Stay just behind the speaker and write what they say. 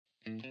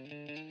And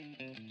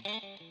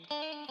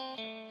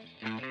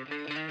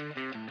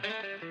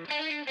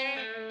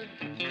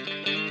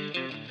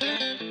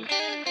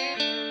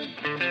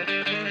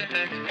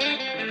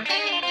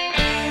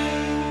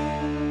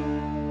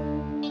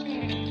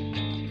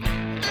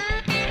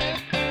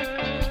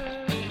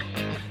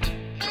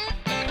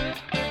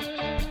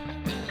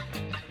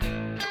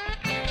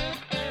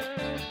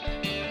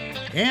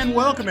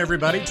welcome,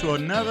 everybody, to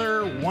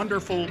another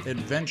wonderful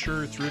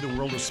adventure through the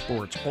world of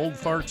sports. Olde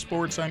Fart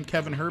Sports, I'm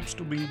Kevin Herbst.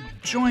 We'll be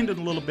joined in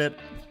a little bit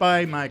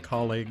by my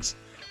colleagues,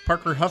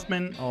 Parker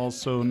Huffman,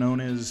 also known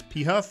as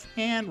PHuff,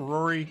 and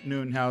Rory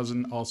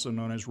Newenhausen, also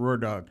known as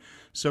Roardawg.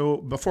 So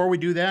before we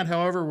do that,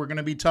 however, we're going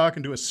to be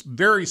talking to a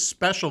very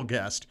special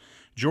guest,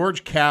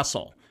 George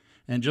Castle.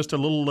 And just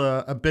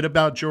a bit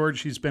about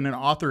George. He's been an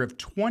author of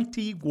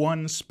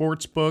 21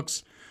 sports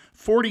books,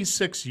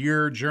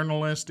 46-year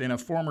journalist and a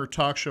former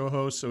talk show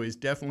host, so he's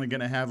definitely going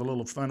to have a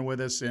little fun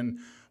with us. And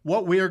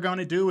what we are going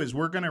to do is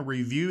we're going to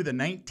review the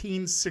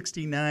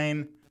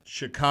 1969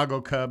 Chicago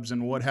Cubs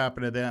and what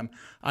happened to them.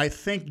 I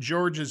think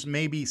George is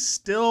maybe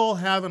still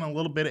having a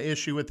little bit of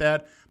issue with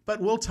that, but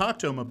we'll talk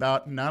to him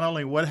about not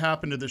only what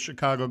happened to the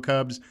Chicago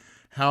Cubs,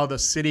 how the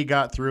city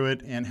got through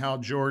it, and how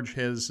George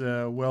has,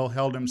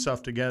 held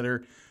himself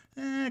together.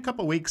 A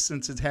couple weeks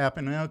since it's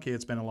happened. Okay,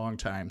 it's been a long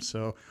time.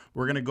 So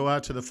we're going to go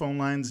out to the phone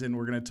lines and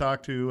we're going to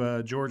talk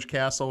to George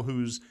Castle,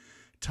 who's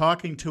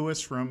talking to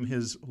us from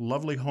his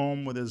lovely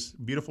home with his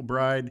beautiful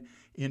bride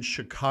in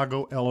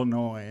Chicago,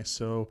 Illinois.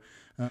 So,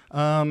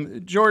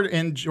 George,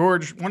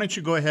 why don't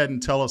you go ahead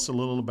and tell us a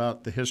little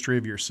about the history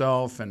of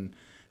yourself and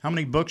how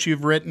many books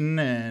you've written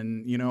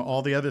and,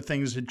 all the other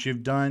things that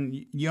you've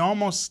done. You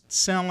almost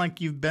sound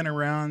like you've been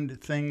around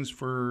things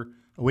for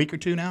a week or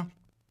two now.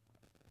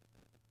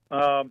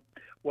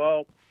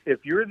 Well, if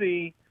you're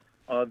the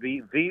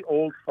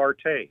old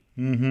farte,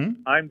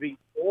 I'm the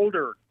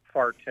older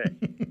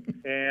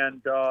farte.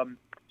 And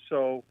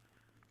so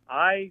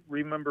I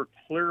remember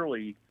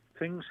clearly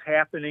things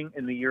happening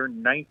in the year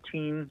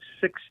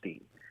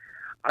 1960.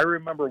 I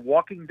remember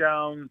walking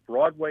down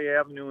Broadway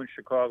Avenue in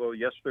Chicago.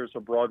 Yes, there's a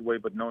Broadway,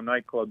 but no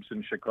nightclubs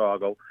in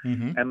Chicago.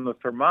 And the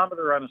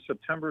thermometer on a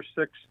September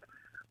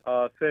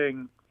 6th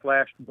thing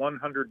flashed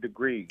 100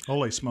 degrees.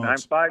 Holy smokes. And I'm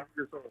 5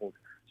 years old.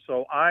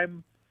 So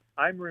I'm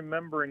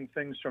remembering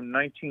things from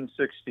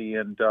 1960,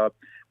 and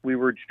we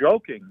were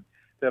joking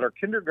that our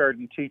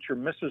kindergarten teacher,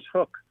 Mrs.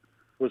 Hook,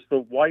 was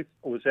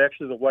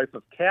actually the wife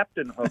of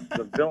Captain Hook,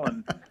 the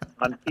villain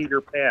on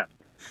Peter Pan,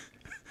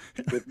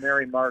 with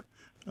Mary Martin.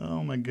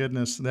 Oh my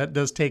goodness, that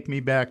does take me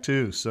back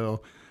too.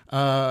 So,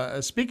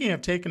 speaking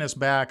of taking us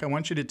back, I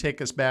want you to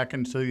take us back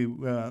into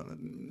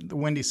the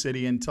Windy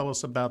City and tell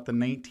us about the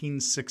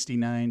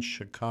 1969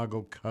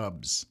 Chicago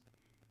Cubs.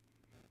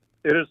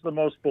 It is the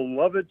most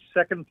beloved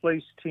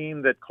second-place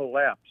team that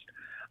collapsed.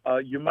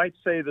 You might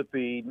say that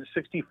the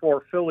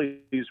 64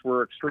 Phillies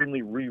were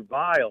extremely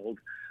reviled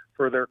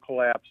for their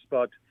collapse,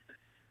 but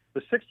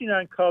the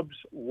 69 Cubs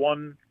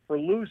won for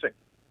losing.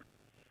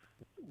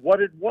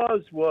 What it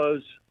was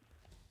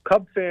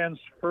Cub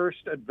fans'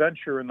 first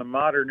adventure in the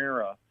modern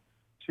era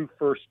to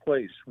first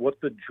place,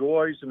 what the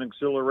joys and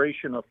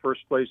exhilaration of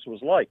first place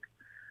was like.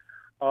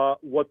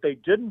 What they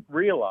didn't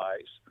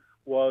realize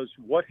was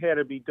what had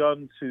to be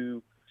done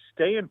to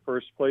stay in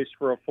first place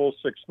for a full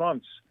 6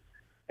 months,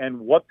 and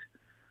what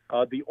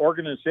the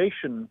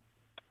organization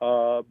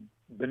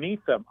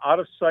beneath them, out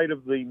of sight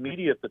of the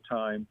media at the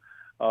time,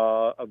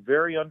 a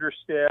very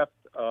understaffed,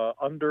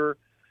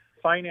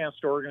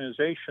 under-financed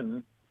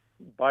organization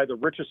by the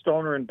richest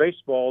owner in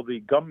baseball,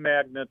 the gum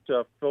magnate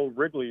Phil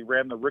Wrigley,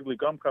 ran the Wrigley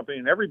Gum Company,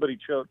 and everybody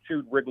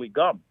chewed Wrigley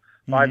gum,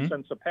 5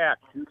 cents a pack,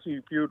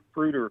 juicy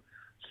fruit or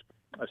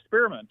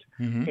spearmint.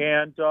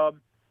 And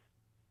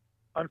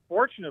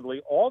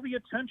unfortunately, all the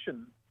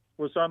attention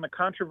was on the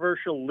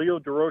controversial Leo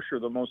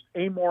Durocher, the most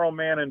amoral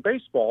man in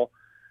baseball.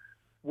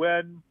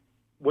 When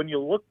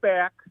you look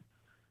back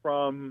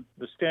from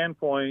the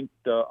standpoint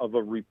of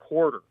a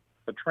reporter,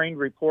 a trained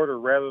reporter,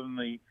 rather than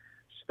the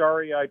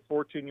starry-eyed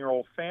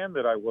 14-year-old fan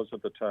that I was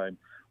at the time,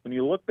 when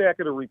you look back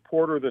at a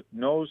reporter that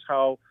knows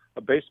how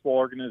a baseball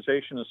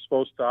organization is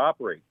supposed to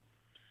operate,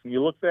 when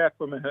you look back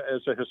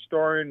as a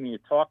historian and you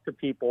talk to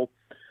people,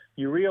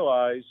 you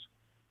realize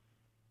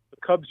the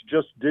Cubs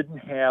just didn't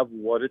have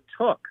what it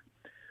took.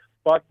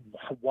 But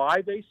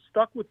why they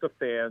stuck with the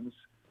fans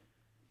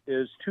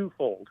is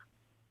twofold.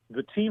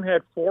 The team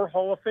had 4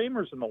 Hall of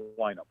Famers in the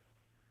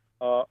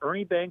lineup.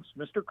 Ernie Banks,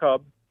 Mr.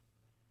 Cub,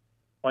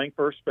 playing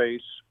first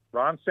base,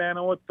 Ron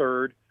Santo at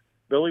third,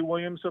 Billy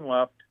Williams in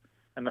left,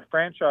 and the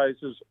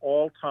franchise's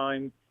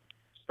all-time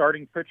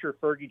starting pitcher,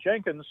 Fergie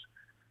Jenkins,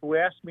 who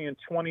asked me in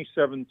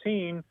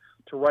 2017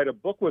 to write a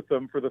book with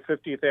them for the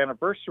 50th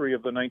anniversary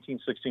of the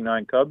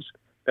 1969 Cubs.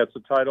 That's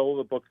the title of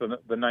the book, the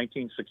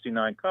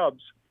 1969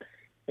 Cubs.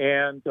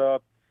 And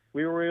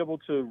we were able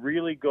to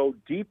really go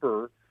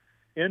deeper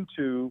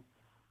into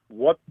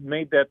what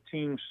made that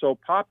team so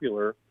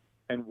popular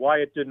and why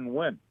it didn't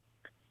win.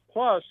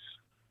 Plus,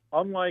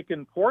 unlike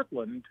in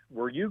Portland,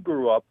 where you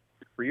grew up,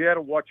 where you had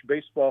to watch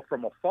baseball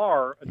from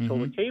afar until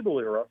the cable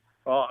era,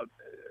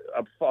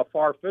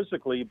 afar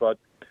physically, but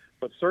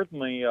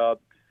certainly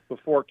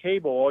before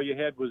cable, all you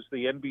had was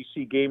the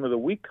NBC Game of the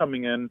Week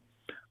coming in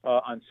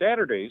on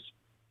Saturdays.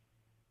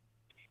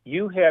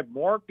 You had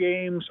more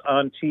games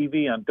on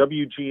TV on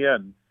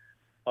WGN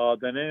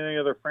than any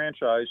other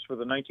franchise for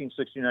the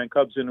 1969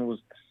 Cubs, and it was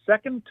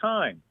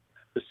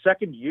the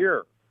second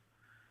year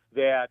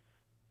that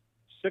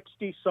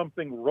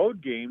 60-something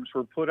road games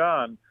were put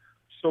on.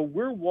 So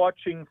we're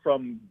watching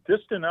from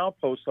distant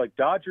outposts like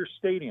Dodger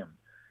Stadium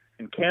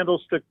and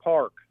Candlestick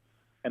Park,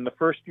 and the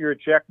first year at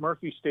Jack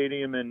Murphy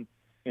Stadium in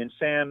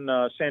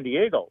San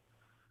Diego.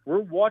 We're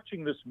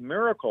watching this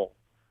miracle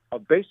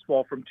of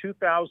baseball from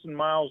 2,000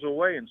 miles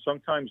away, and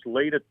sometimes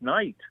late at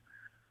night.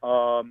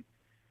 And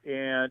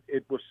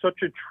it was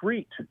such a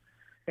treat.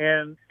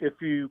 And if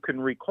you can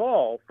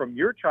recall from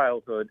your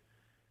childhood,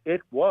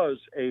 it was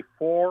a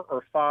 4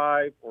 or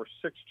 5 or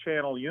 6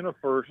 channel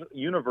universe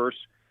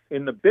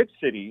in the big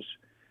cities,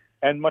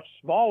 and much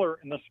smaller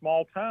in the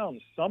small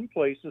towns. Some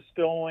places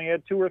still only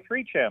had 2 or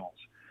 3 channels.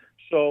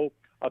 So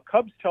a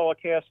Cubs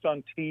telecast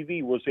on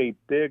TV was a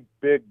big,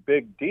 big,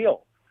 big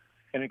deal.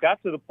 And it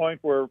got to the point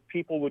where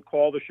people would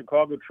call the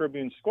Chicago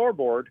Tribune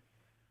scoreboard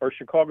or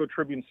Chicago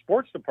Tribune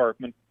sports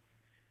department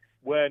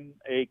when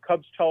a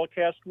Cubs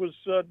telecast was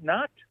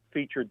not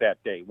featured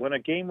that day, when a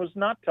game was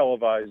not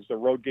televised, a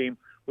road game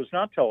was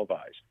not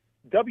televised.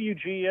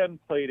 WGN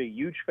played a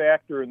huge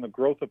factor in the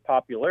growth of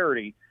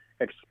popularity,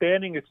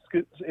 expanding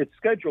its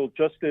schedule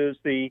just as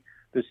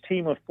this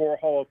team of 4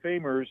 Hall of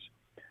Famers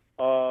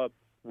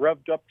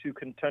revved up to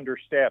contender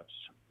status.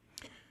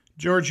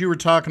 George, you were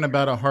talking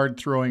about a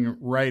hard-throwing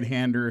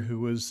right-hander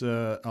who was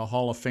a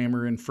Hall of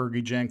Famer in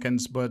Fergie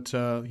Jenkins, but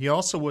he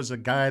also was a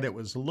guy that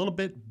was a little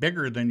bit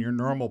bigger than your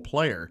normal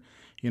player.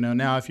 You know,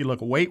 now if you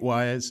look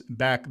weight-wise,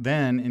 back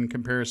then in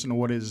comparison to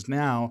what it is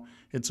now,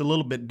 it's a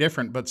little bit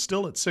different, but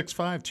still at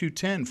 6'5",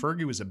 210,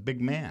 Fergie was a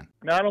big man.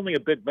 Not only a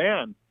big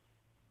man,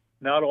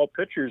 not all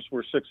pitchers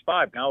were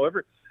 6'5". Now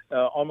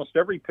almost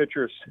every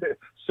pitcher is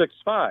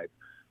 6'5".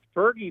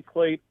 Fergie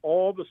played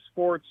all the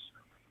sports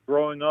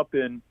growing up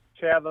in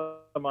Chatham,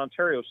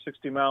 Ontario,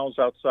 60 miles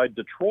outside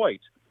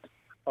Detroit.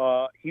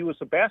 He was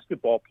a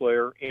basketball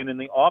player, and in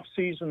the off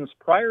seasons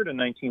prior to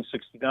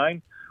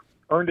 1969,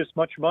 earned as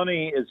much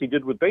money as he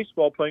did with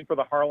baseball playing for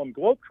the Harlem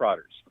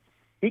Globetrotters.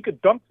 He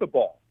could dunk the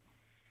ball,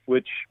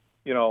 which,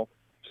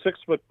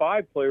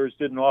 6'5" players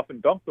didn't often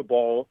dunk the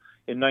ball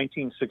in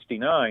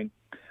 1969.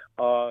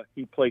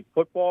 He played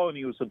football, and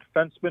he was a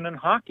defenseman in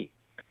hockey.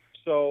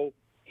 So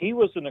he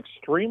was an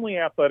extremely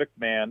athletic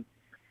man,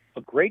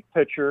 a great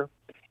pitcher,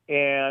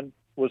 and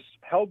was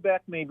held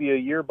back maybe a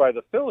year by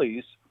the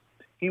Phillies.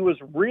 He was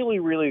really,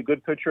 really a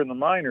good pitcher in the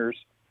minors.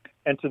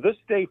 And to this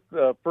day,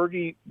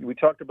 Fergie, we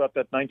talked about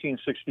that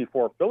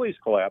 1964 Phillies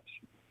collapse.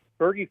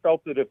 Fergie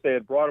felt that if they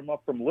had brought him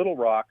up from Little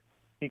Rock,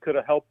 he could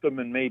have helped them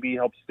and maybe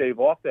helped stave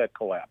off that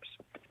collapse.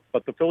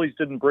 But the Phillies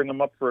didn't bring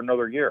him up for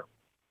another year.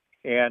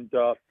 And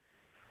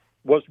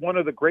was one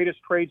of the greatest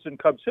trades in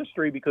Cubs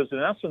history because, in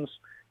essence,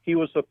 he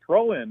was a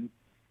throw-in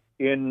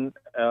in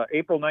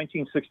April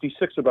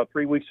 1966, about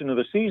 3 weeks into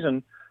the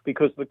season,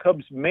 because the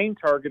Cubs' main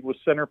target was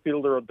center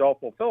fielder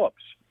Adolfo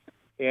Phillips.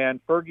 And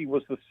Fergie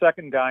was the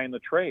second guy in the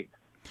trade.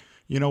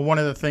 You know, one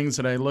of the things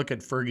that I look at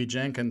Fergie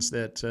Jenkins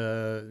that,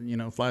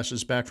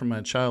 flashes back from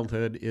my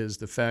childhood is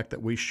the fact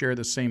that we share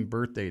the same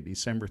birthday,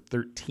 December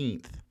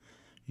 13th.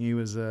 He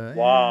was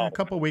a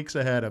couple weeks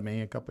ahead of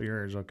me, a couple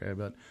years, okay.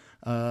 But,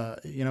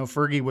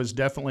 Fergie was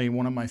definitely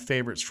one of my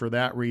favorites for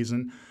that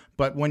reason.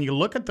 But when you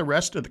look at the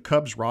rest of the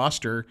Cubs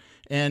roster,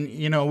 and,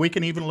 we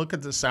can even look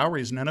at the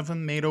salaries, none of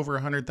them made over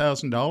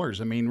 $100,000.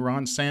 I mean,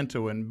 Ron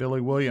Santo and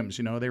Billy Williams,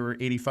 they were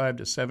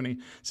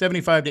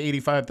 $75,000 to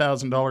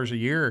 $85,000 a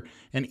year.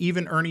 And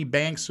even Ernie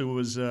Banks, who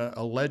was a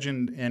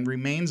legend and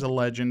remains a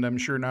legend, I'm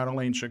sure not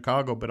only in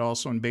Chicago, but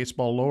also in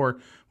baseball lore,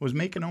 was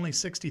making only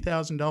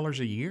 $60,000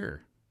 a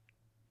year.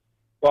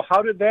 Well,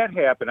 how did that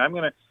happen?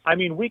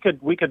 We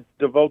could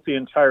devote the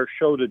entire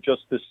show to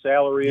just this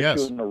salary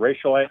issue and the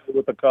racial angle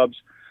with the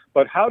Cubs.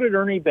 But how did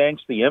Ernie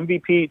Banks, the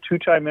MVP,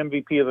 2-time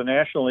MVP of the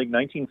National League,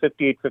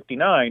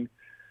 1958-59,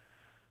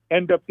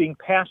 end up being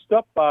passed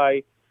up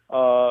by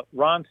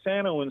Ron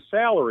Santo in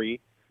salary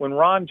when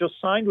Ron just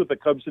signed with the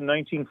Cubs in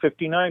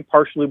 1959,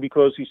 partially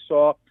because he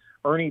saw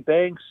Ernie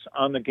Banks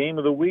on the Game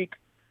of the Week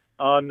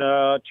on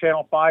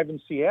Channel 5 in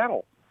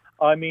Seattle?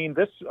 I mean,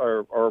 this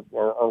or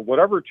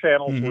whatever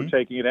channels were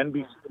taking it.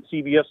 NBC and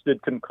CBS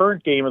did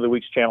concurrent Game of the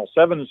Week's Channel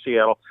 7 in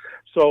Seattle.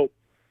 So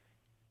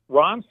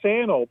Ron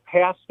Santo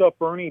passed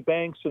up Ernie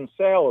Banks in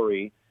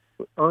salary.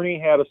 Ernie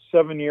had a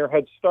 7-year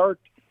head start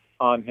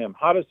on him.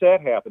 How does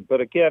that happen?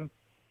 But again,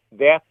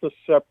 that's a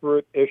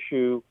separate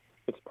issue.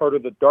 It's part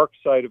of the dark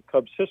side of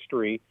Cubs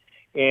history.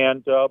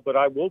 And but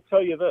I will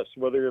tell you this: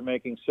 whether you're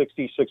making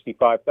 $60,000,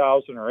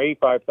 $65,000, or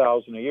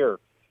 $85,000 a year,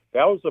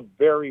 that was a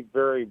very,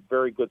 very,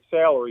 very good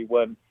salary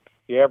when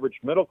the average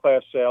middle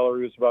class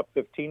salary was about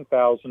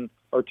 $15,000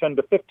 or $10,000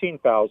 to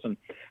 $15,000.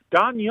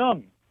 Don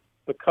Young,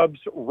 the Cubs'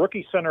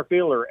 rookie center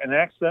fielder and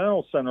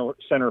accidental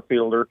center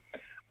fielder,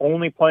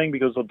 only playing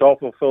because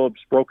Adolfo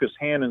Phillips broke his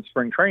hand in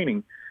spring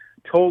training,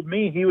 told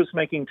me he was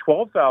making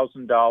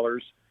 $12,000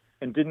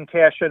 and didn't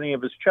cash any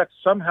of his checks.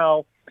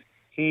 Somehow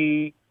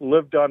he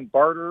lived on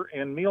barter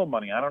and meal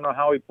money. I don't know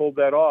how he pulled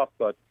that off,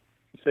 but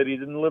he said he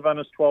didn't live on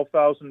his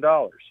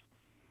 $12,000.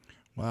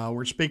 Wow,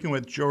 we're speaking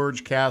with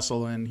George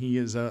Castle, and he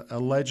is a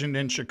legend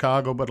in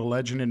Chicago, but a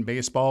legend in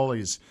baseball.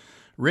 He's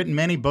written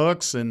many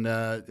books and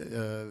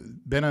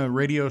been a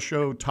radio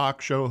show,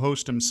 talk show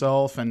host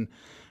himself. And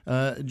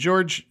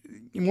George,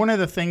 one of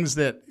the things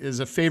that is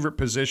a favorite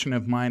position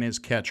of mine is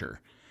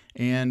catcher.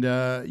 And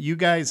you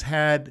guys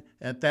had,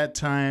 at that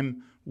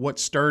time, what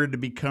started to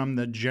become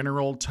the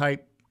general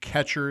type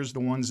catchers, the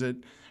ones that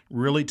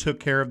really took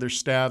care of their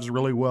staffs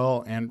really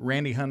well, and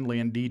Randy Hundley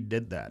indeed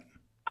did that.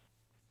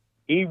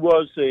 He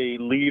was a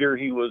leader.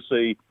 He was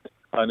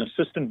an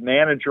assistant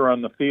manager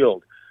on the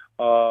field.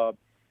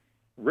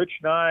 Rich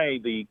Nye,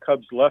 the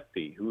Cubs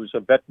lefty, who's a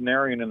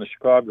veterinarian in the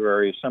Chicago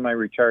area,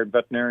 semi-retired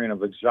veterinarian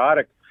of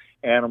exotic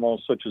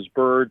animals such as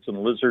birds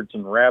and lizards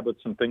and rabbits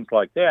and things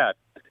like that,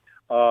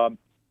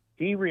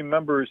 he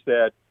remembers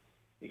that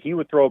he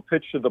would throw a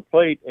pitch to the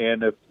plate,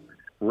 and if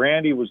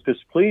Randy was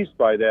displeased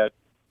by that,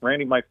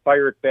 Randy might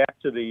fire it back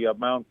to the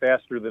mound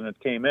faster than it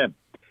came in.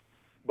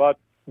 But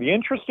the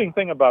interesting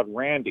thing about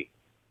Randy,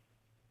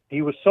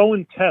 he was so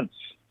intense,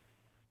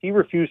 he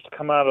refused to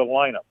come out of the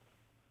lineup,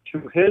 to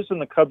his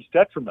and the Cubs'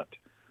 detriment.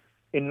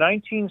 In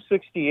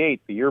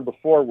 1968, the year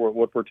before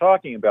what we're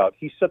talking about,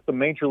 he set the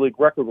Major League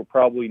record, will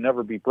probably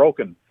never be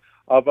broken,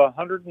 of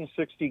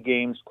 160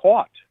 games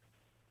caught.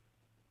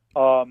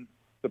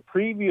 The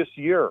previous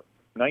year,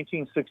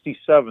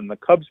 1967, the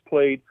Cubs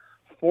played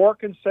 4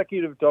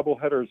 consecutive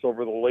doubleheaders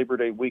over the Labor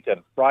Day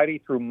weekend, Friday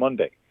through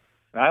Monday.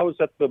 And I was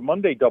at the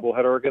Monday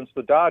doubleheader against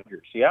the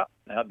Dodgers. Yeah,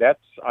 now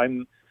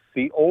I'm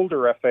the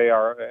older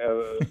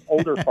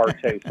older Fart,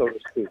 so to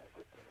speak.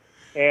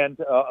 And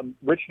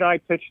Rich and I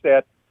pitched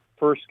that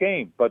first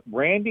game, but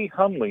Randy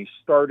Hundley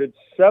started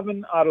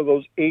 7 out of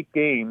those 8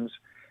 games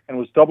and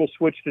was double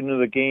switched into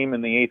the game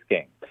in the 8th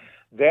game.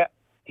 That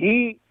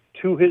he,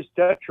 to his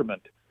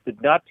detriment, did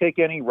not take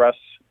any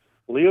rests.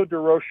 Leo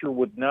DeRocher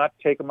would not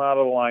take him out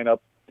of the lineup,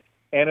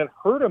 and it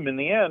hurt him in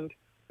the end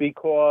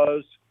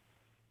because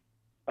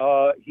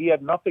he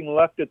had nothing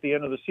left at the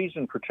end of the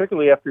season,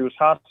 particularly after he was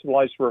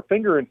hospitalized for a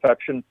finger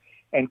infection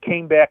and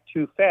came back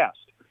too fast.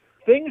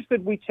 Things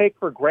that we take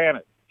for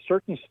granted,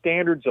 certain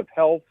standards of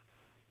health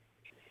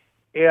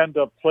and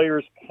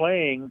players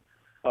playing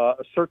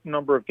a certain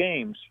number of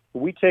games,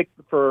 we take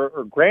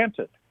for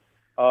granted,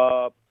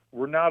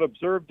 were not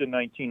observed in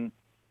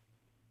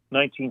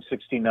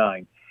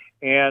 1969.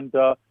 And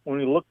when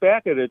we look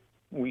back at it,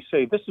 we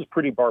say this is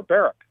pretty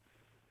barbaric.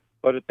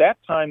 But at that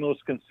time, it was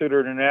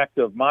considered an act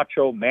of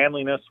macho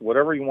manliness,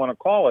 whatever you want to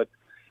call it.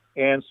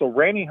 And so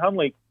Randy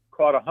Hundley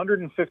caught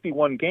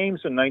 151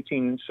 games in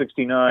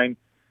 1969.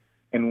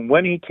 And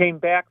when he came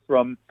back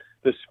from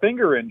this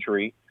finger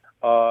injury,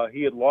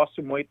 he had lost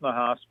some weight in the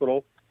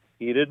hospital.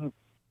 He didn't,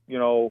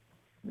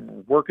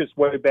 work his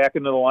way back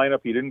into the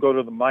lineup. He didn't go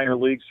to the minor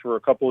leagues for a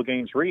couple of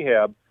games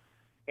rehab.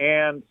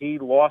 And he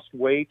lost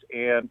weight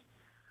and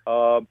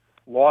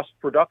lost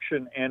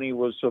production, and he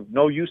was of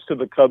no use to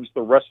the Cubs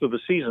the rest of the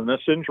season.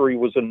 This injury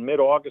was in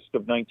mid-August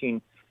of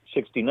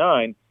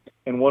 1969,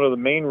 and one of the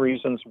main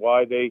reasons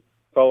why they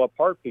fell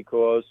apart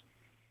because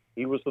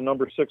he was the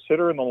number 6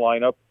 hitter in the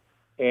lineup,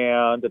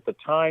 and at the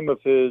time of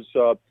his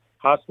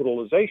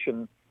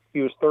hospitalization,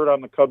 he was 3rd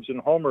on the Cubs in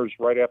homers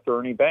right after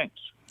Ernie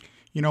Banks.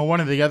 One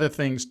of the other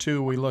things,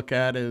 too, we look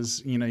at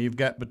is, you've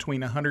got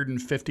between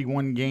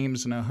 151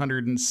 games and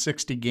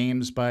 160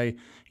 games by,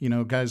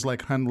 guys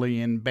like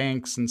Hundley and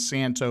Banks and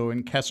Santo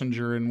and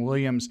Kessinger and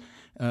Williams.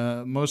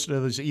 Most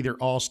of those either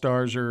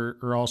all-stars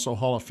or also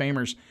Hall of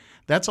Famers.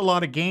 That's a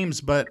lot of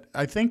games, but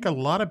I think a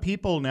lot of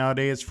people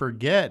nowadays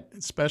forget,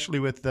 especially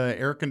with the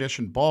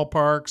air-conditioned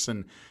ballparks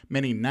and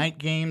many night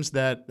games,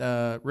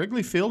 that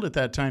Wrigley Field at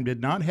that time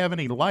did not have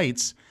any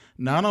lights.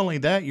 Not only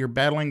that, you're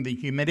battling the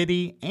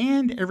humidity,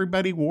 and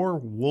everybody wore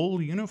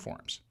wool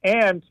uniforms.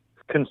 And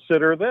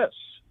consider this.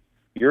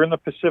 You're in the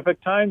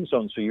Pacific time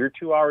zone, so you're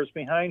 2 hours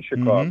behind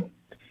Chicago.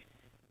 Mm-hmm.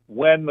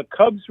 When the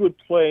Cubs would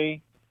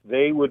play,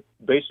 they would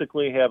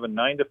basically have a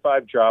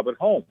 9-to-5 job at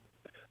home.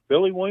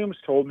 Billy Williams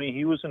told me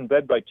he was in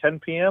bed by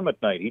 10 p.m.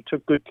 at night. He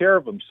took good care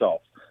of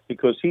himself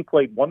because he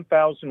played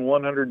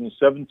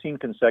 1,117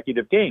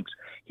 consecutive games.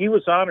 He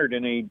was honored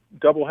in a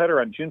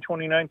doubleheader on June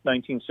 29,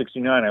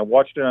 1969. I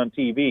watched it on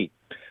TV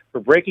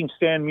for breaking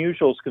Stan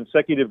Musial's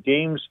consecutive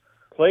games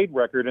played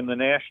record in the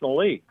National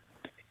League.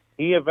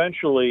 He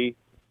eventually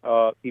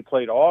he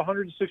played all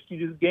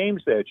 162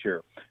 games that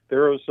year.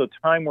 There was a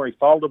time where he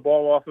fouled the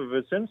ball off of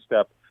his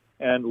instep,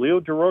 and Leo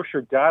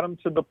DeRocher got him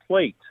to the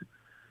plate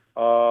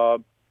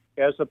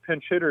as a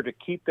pinch hitter to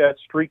keep that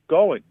streak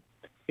going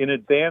in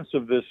advance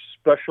of this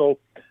special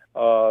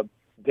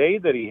day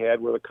that he had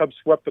where the Cubs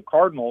swept the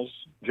Cardinals.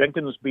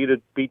 Jenkins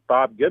beat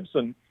Bob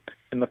Gibson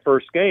in the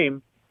first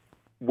game.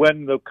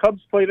 When the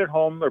Cubs played at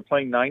home, they're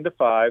playing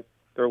 9-to-5.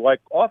 They're like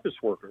office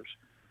workers.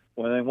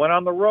 When they went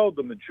on the road,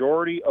 the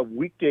majority of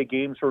weekday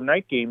games were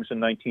night games in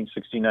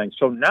 1969.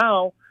 So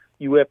now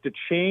you have to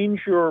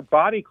change your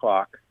body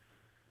clock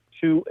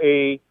to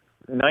a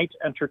night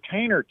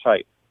entertainer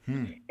type.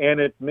 And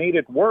it made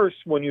it worse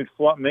when you'd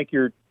make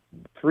your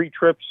 3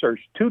 trips, or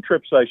 2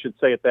 trips, I should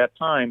say, at that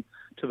time,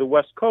 to the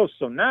West Coast.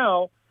 So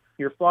now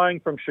you're flying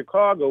from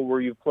Chicago,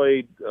 where you've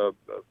played a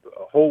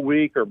whole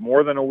week or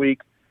more than a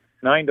week,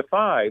 9 to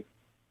 5.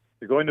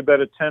 You're going to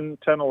bed at 10,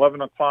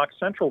 11 o'clock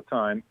Central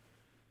Time.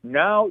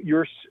 Now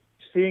you're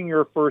seeing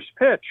your first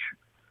pitch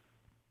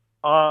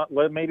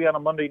maybe on a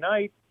Monday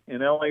night in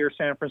LA or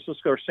San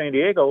Francisco or San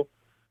Diego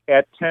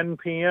at 10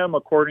 p.m.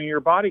 according to your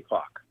body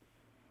clock.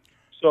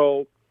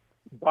 So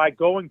by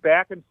going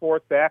back and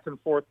forth,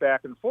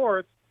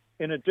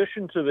 in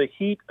addition to the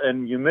heat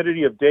and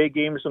humidity of day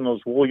games in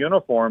those wool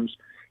uniforms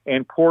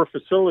and poor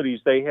facilities,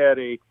 they had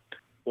a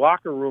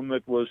locker room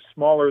that was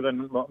smaller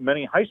than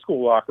many high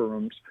school locker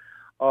rooms.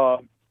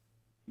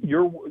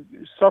 You're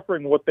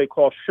suffering what they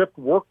call shift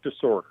work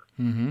disorder.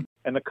 And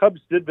the Cubs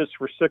did this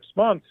for 6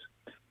 months,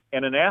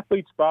 and an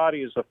athlete's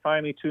body is a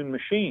finely tuned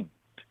machine.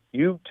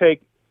 You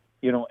take,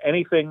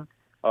 anything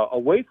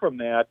away from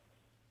that,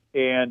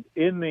 and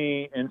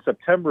in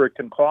September it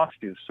can cost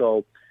you.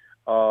 So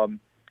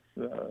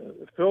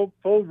Phil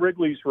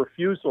Wrigley's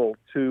refusal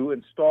to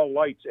install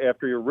lights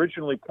after he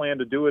originally planned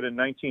to do it in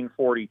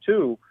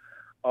 1942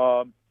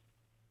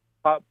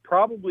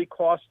 probably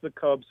cost the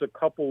Cubs a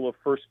couple of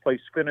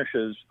first-place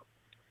finishes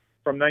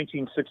from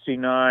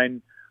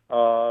 1969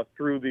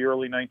 through the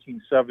early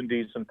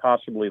 1970s and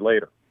possibly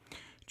later.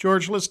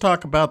 George, let's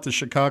talk about the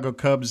Chicago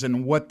Cubs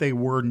and what they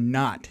were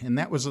not. And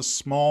that was a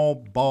small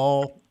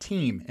ball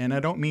team. And I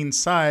don't mean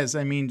size,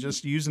 I mean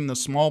just using the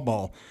small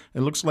ball.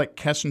 It looks like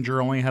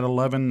Kessinger only had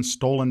 11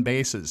 stolen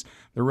bases.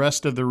 The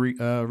rest of the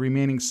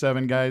remaining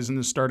 7 guys in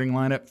the starting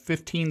lineup,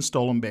 15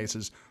 stolen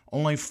bases,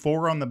 only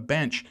 4 on the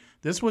bench.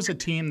 This was a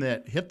team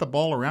that hit the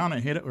ball around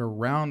and hit it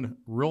around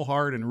real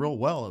hard and real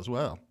well as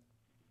well.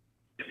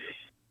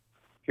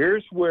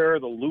 Here's where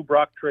the Lou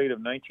Brock trade of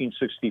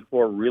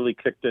 1964 really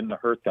kicked in to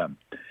hurt them.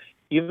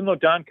 Even though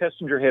Don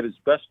Kessinger had his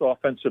best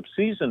offensive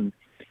season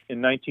in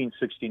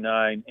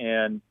 1969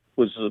 and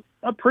was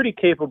a pretty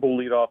capable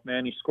leadoff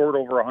man, he scored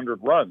over 100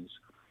 runs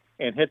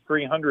and hit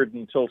 300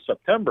 until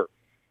September.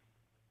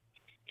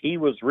 He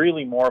was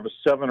really more of a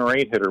 7 or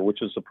 8 hitter,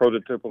 which is the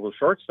prototypical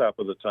shortstop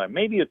of the time,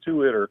 maybe a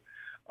 2-hitter.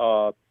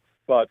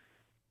 But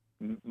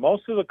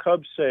most of the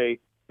Cubs say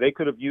they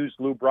could have used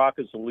Lou Brock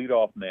as a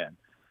leadoff man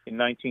in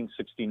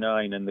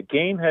 1969, and the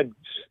game had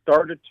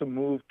started to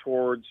move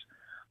towards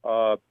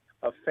a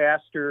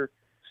faster,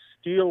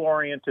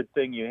 steel-oriented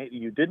thing.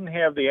 You didn't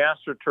have the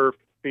AstroTurf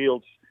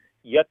fields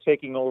yet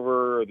taking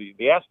over. The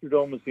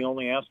Astrodome was the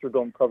only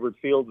Astrodome-covered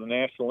field in the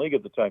National League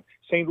at the time.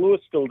 St. Louis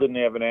still didn't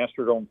have an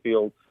Astrodome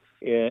field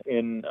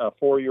in a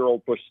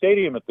 4-year-old Busch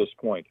Stadium at this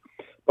point.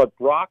 But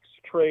Brock's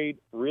trade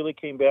really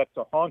came back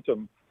to haunt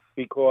them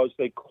because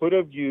they could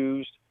have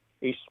used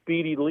a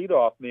speedy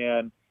leadoff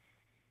man,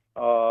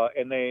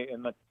 and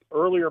the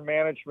earlier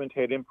management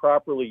had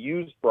improperly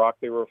used Brock.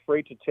 They were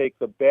afraid to take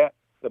the bats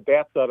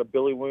out of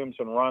Billy Williams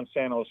and Ron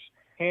Santos'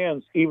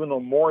 hands, even though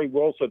Maury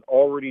Wills had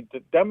already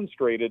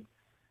demonstrated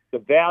the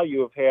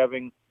value of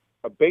having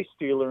a base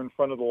stealer in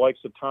front of the likes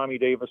of Tommy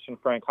Davis and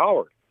Frank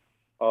Howard,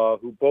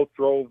 who both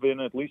drove in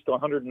at least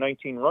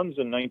 119 runs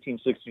in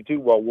 1962,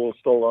 while Wills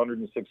stole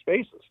 106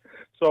 bases.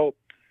 So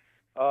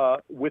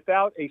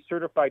without a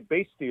certified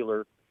base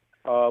stealer,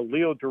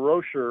 Leo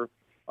DeRocher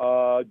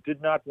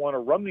did not want to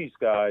run these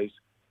guys,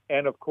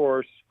 and of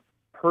course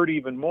hurt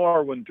even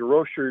more when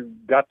DeRocher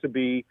got to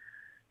be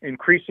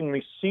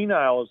increasingly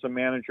senile as a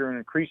manager and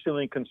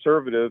increasingly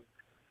conservative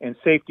and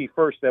safety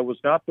first. That was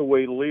not the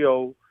way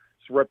Leo's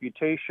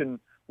reputation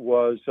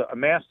was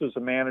amassed as a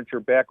manager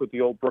back with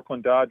the old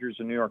Brooklyn Dodgers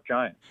and New York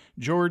Giants.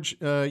 George,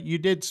 you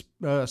did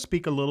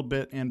speak a little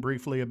bit and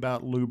briefly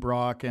about Lou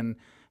Brock, and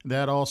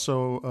that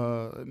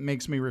also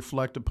makes me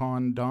reflect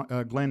upon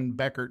Glenn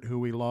Beckert, who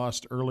we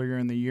lost earlier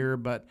in the year.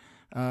 But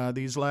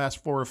these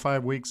last 4 or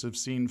 5 weeks have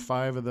seen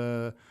 5 of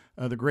the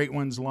great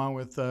ones, along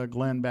with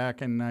Glenn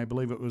back, and I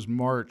believe it was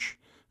March,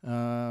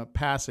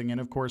 passing. And,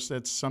 of course,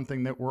 that's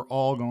something that we're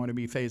all going to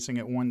be facing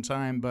at one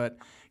time. But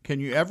can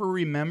you ever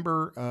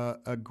remember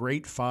a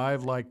great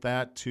 5 like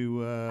that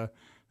to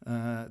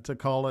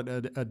call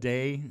it a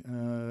day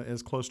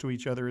as close to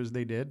each other as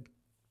they did?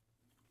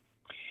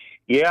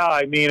 Yeah,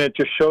 I mean, it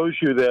just shows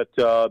you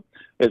that,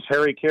 as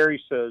Harry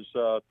Carey says,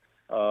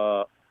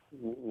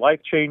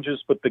 life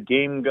changes, but the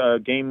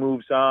game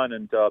moves on,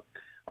 and to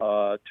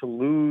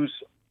lose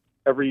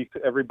everybody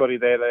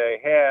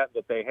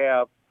that they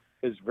have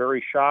is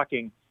very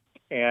shocking.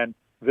 And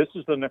this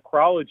is the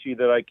necrology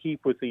that I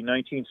keep with the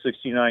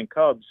 1969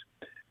 Cubs,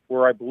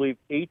 where I believe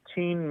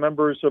 18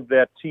 members of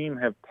that team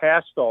have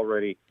passed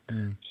already.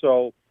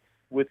 So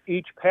with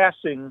each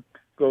passing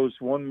goes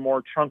one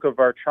more chunk of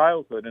our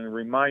childhood, and it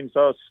reminds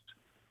us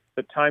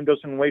that time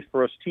doesn't wait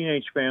for us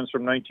teenage fans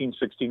from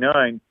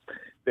 1969,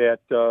 that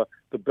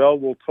the bell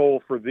will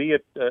toll for thee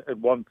at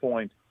one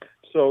point.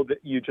 So that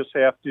you just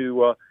have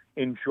to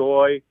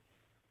enjoy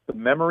the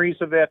memories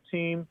of that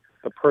team,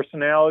 the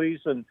personalities,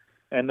 and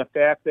the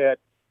fact that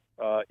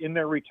in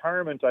their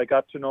retirement, I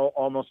got to know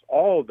almost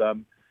all of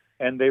them,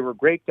 and they were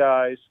great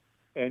guys,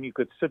 and you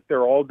could sit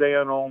there all day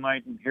and all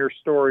night and hear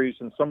stories,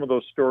 and some of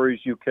those stories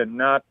you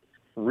cannot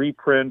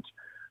reprint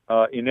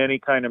in any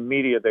kind of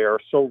media. They are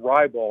so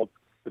ribald,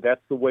 but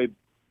that's the way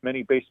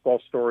many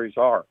baseball stories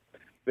are.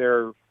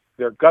 They're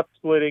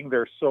gut-splitting,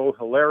 they're so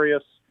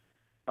hilarious,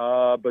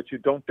 but you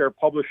don't dare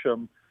publish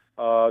them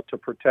to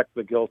protect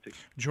the guilty.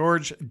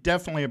 George,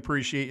 definitely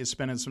appreciate you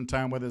spending some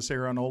time with us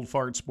here on Olde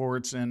Fart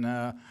Sports.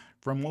 And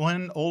from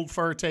one Olde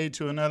Farte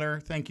to another,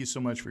 thank you so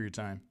much for your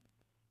time.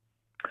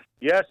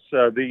 Yes,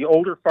 the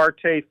Olde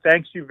Farte,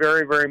 thanks you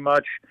very, very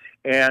much.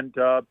 And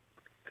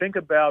think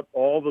about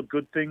all the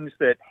good things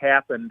that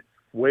happened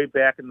way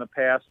back in the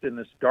past in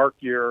this dark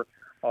year.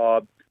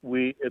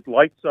 It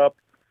lights up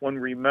when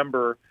we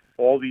remember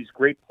all these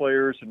great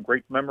players and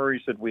great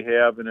memories that we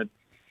have, and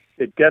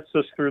it gets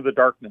us through the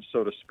darkness,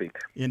 so to speak.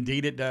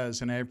 Indeed it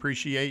does, and I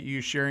appreciate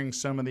you sharing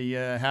some of the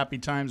happy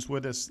times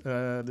with us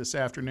this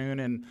afternoon,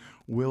 and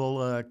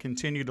we'll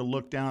continue to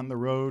look down the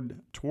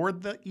road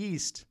toward the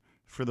east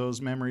for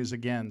those memories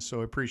again.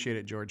 So I appreciate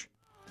it, George.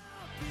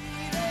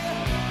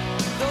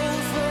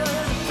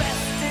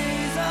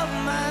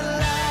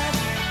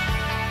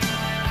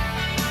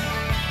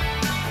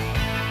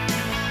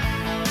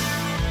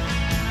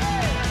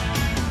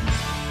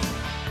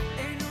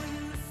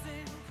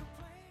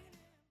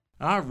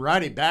 All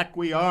righty, back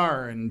we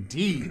are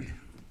indeed.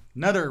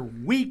 Another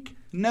week,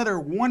 another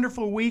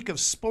wonderful week of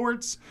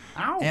sports.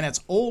 Ow. And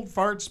it's Olde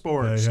Fart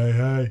Sports.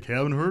 Hey.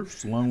 Kevin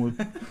Herbst along with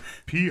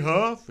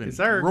PHuff and Yes,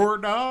 sir.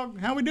 Roardawg.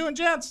 How we doing,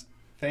 gents?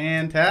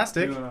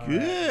 Fantastic.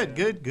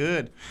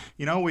 Good.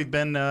 You know, we've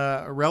been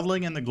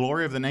reveling in the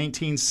glory of the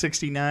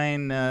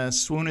 1969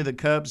 swoon of the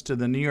Cubs to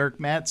the New York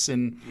Mets,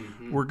 and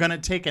we're going to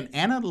take an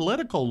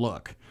analytical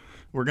look.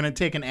 We're going to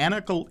take an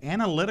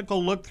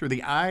analytical look through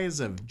the eyes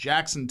of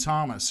Jackson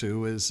Thomas,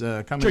 who is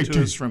coming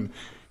to us from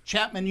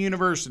Chapman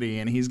University,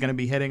 and he's going to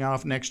be heading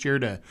off next year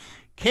to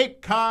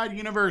Cape Cod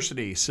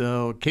University.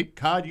 So Cape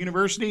Cod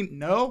University,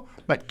 no,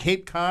 but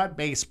Cape Cod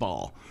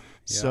baseball.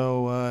 Yeah.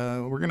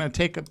 So we're going to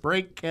take a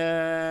break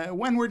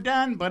when we're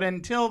done, but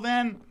until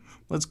then,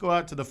 let's go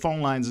out to the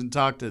phone lines and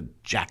talk to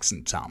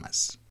Jackson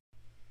Thomas.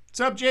 What's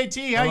up,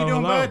 JT? How you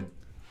doing, bud?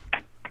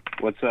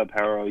 What's up?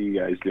 How are all you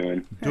guys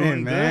doing?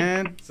 Doing,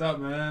 man. What's up,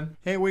 man?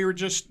 Hey, we were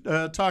just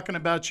talking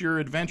about your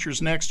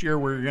adventures next year.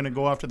 We're going to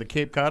go off to the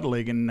Cape Cod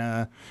League and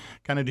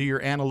kind of do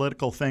your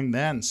analytical thing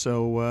then.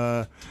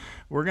 So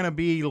we're going to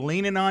be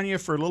leaning on you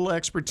for a little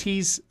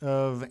expertise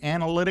of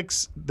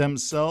analytics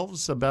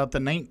themselves about the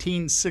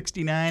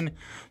 1969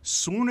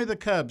 swoon of the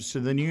Cubs to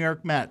the New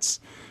York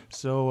Mets.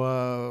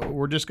 So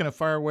we're just going to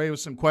fire away with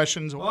some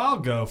questions. Well, I'll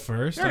go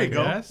first. There you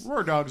go. Guess.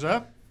 Roardawg's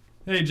up.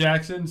 Hey,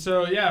 Jackson.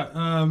 So, yeah,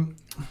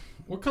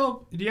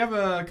 do you have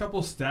a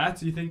couple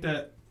stats you think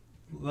that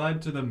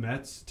led to the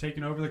Mets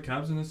taking over the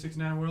Cubs in the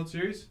 '69 World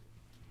Series?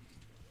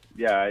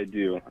 Yeah, I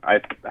do.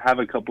 I have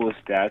a couple of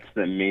stats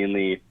that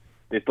mainly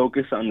they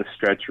focus on the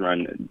stretch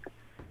run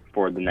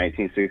for the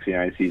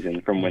 1969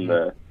 season from when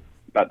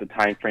about the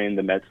time frame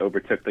the Mets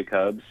overtook the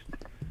Cubs.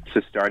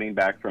 So starting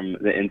back from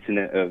the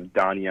incident of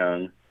Don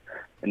Young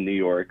in New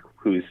York,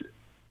 who's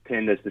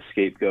pinned as the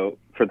scapegoat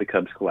for the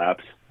Cubs'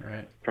 collapse.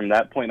 Right. From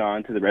that point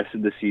on to the rest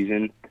of the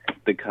season,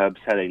 the Cubs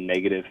had a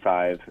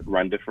 -5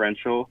 run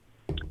differential,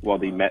 while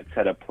the Mets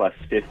had a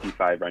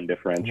 +55 run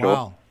differential.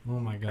 Wow. Oh,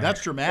 my God.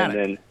 That's dramatic.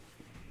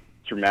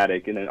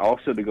 And then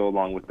also to go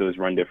along with those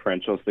run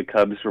differentials, the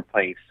Cubs were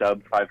playing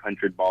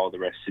sub-500 ball the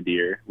rest of the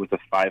year with a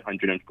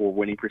 504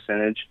 winning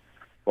percentage,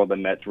 while the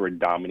Mets were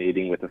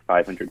dominating with a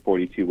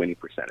 542 winning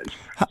percentage.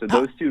 So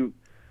those two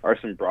are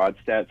some broad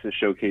stats that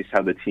showcase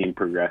how the team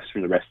progressed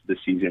from the rest of the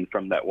season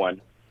from that one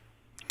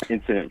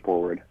incident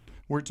forward.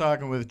 We're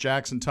talking with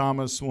Jackson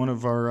Thomas, one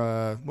of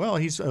our,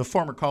 he's a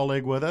former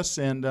colleague with us,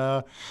 and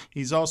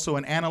he's also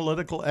an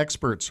analytical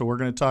expert. So we're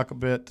going to talk a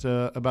bit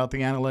about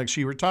the analytics.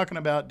 You were talking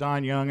about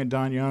Don Young, and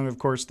Don Young, of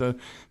course, the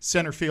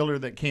center fielder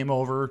that came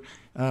over.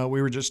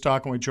 We were just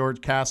talking with George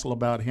Castle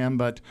about him.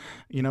 But,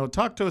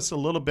 talk to us a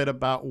little bit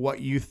about what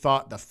you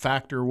thought the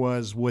factor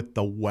was with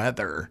the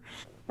weather.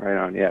 Right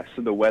on, yeah.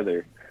 So the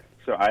weather.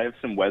 So I have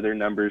some weather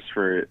numbers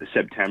for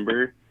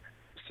September.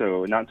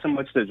 So not so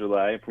much the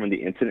July from when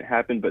the incident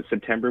happened, but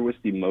September was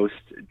the most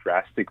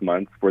drastic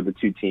month for the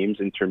two teams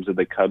in terms of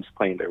the Cubs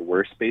playing their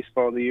worst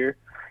baseball of the year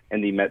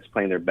and the Mets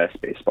playing their best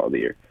baseball of the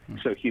year.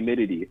 So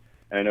humidity.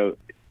 I know,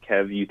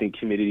 Kev, you think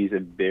humidity is a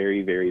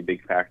very, very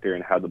big factor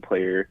in how the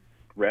player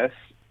rests,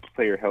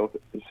 player health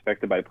is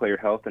affected by player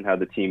health, and how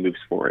the team moves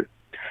forward.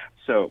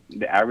 So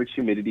the average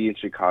humidity in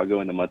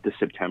Chicago in the month of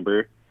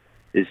September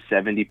is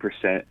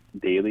 70%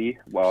 daily,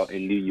 while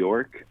in New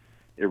York,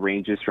 it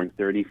ranges from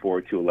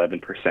 34 to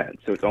 11%.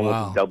 So it's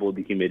almost double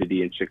the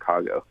humidity in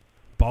Chicago.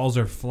 Balls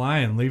are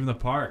flying, leaving the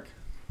park.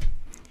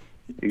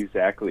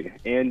 Exactly.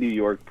 And New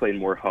York played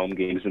more home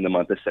games in the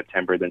month of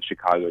September than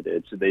Chicago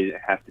did. So they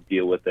didn't have to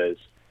deal with as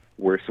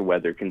worse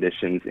weather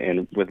conditions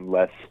and with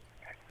less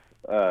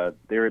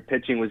their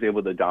pitching was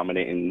able to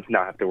dominate and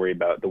not have to worry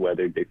about the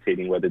weather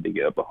dictating whether they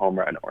get up a home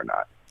run or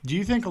not. Do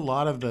you think a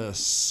lot of the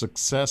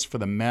success for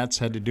the Mets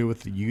had to do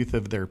with the youth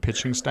of their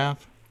pitching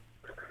staff?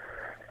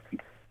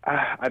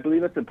 I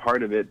believe that's a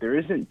part of it. There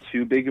isn't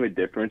too big of a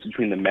difference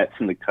between the Mets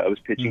and the Cubs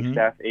pitching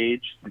staff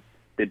age.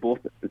 They both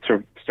sort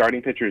of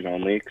starting pitchers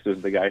only because those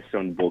are the guys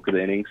throwing the bulk of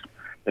the innings.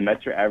 The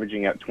Mets are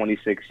averaging out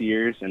 26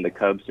 years, and the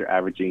Cubs are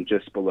averaging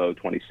just below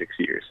 26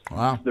 years.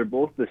 Wow. So they're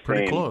both the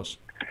Pretty same. close.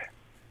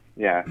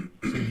 Yeah.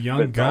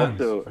 Young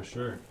guns, also, for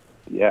sure.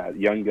 Yeah,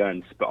 young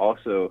guns. But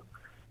also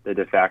the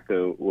de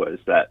facto was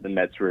that the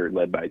Mets were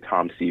led by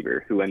Tom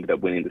Seaver, who ended up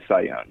winning the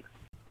Cy Young.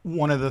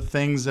 One of the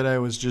things that I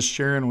was just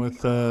sharing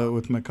with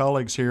my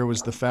colleagues here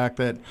was the fact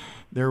that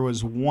there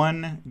was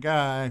one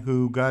guy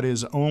who got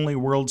his only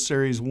World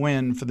Series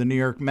win for the New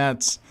York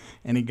Mets,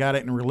 and he got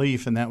it in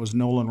relief, and that was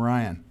Nolan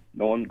Ryan.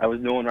 That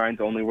was Nolan Ryan's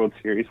only World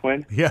Series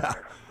win? Yeah.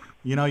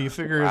 You know, you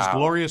figure his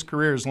glorious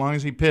career, as long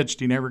as he pitched,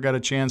 he never got a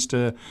chance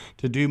to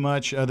do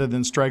much other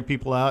than strike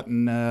people out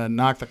and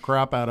knock the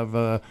crap out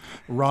of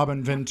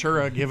Robin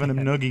Ventura, giving him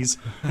noogies.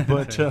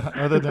 But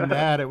other than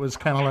that, it was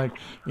kind of like,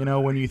 you know,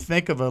 when you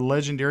think of a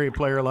legendary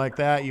player like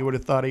that, you would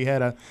have thought he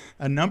had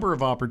a number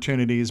of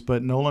opportunities,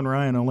 but Nolan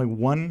Ryan only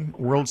one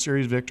World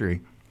Series victory.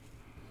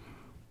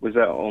 Was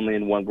that only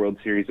in one World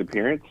Series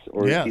appearance,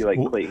 or Yeah. was he like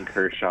Clayton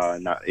Kershaw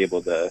and not able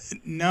to?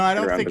 No, I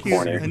don't around think the he's.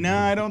 corner? No,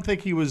 I don't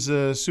think he was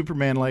a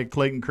Superman like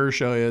Clayton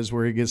Kershaw is,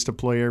 where he gets to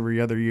play every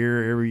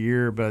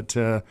year. But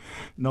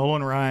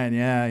Nolan Ryan,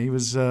 yeah, he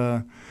was.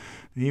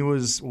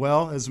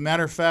 Well, as a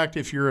matter of fact,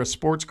 if you're a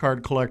sports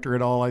card collector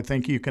at all, I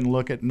think you can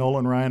look at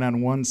Nolan Ryan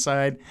on one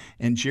side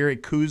and Jerry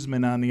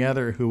Koosman on the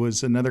other, who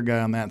was another guy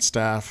on that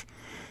staff.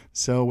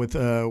 So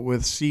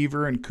with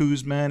Seaver and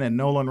Koosman and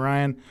Nolan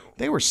Ryan,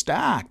 they were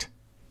stacked.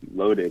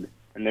 Loaded,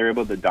 and they were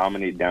able to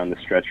dominate down the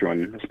stretch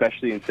run,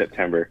 especially in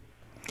September.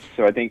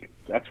 So I think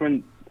that's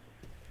when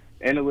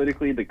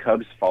analytically the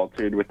Cubs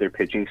faltered with their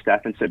pitching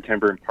staff in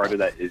September, and part of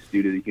that is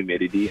due to the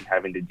humidity and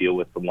having to deal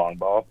with the long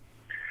ball,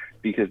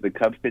 because the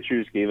Cubs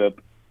pitchers gave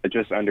up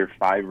just under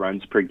 5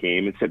 runs per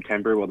game in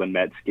September, while the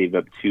Mets gave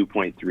up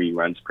 2.3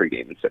 runs per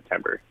game in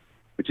September,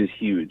 which is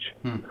huge.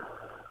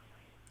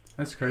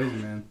 That's crazy,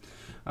 man.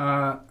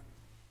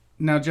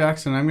 Now,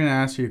 Jackson, I'm going to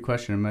ask you a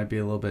question. It might be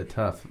a little bit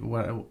tough.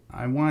 What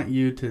I want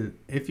you to,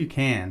 if you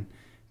can,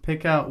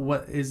 pick out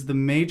what is the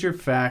major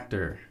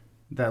factor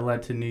that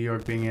led to New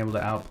York being able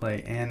to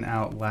outplay and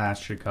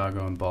outlast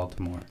Chicago and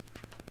Baltimore.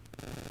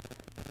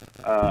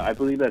 I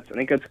think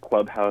that's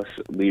clubhouse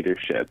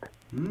leadership,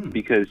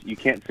 because you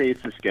can't say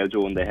it's the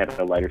schedule and they had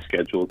a lighter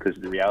schedule, because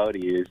the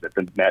reality is that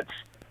the Mets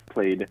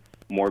played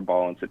more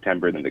ball in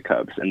September than the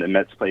Cubs, and the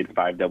Mets played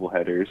 5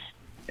 doubleheaders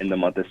in the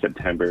month of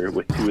September,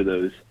 with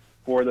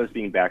 4 of those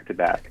being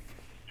back-to-back.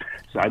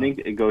 So I think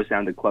it goes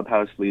down to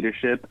clubhouse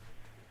leadership,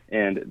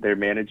 and their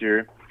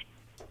manager,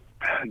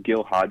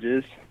 Gil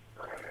Hodges,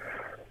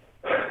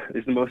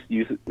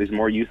 is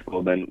more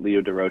youthful than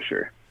Leo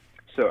DeRocher.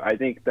 So I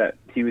think that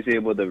he was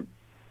able to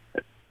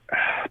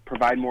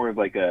provide more of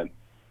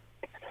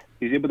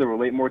he was able to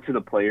relate more to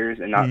the players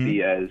and not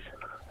be as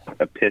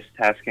a piss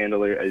task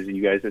handler, as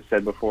you guys have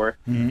said before,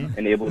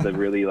 and able to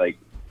really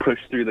push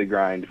through the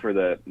grind for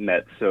the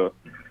Mets. So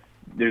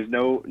there's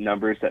no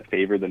numbers that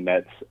favor the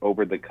Mets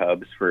over the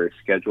Cubs for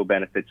schedule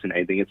benefits and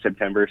anything in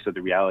September. So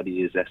the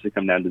reality is that's to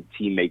come down to the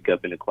team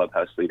makeup and the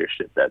clubhouse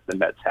leadership that the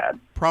Mets had.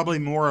 Probably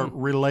more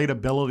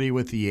relatability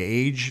with the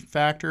age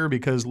factor,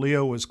 because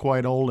Leo was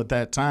quite old at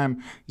that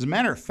time. As a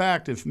matter of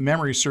fact, if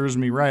memory serves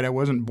me right, I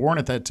wasn't born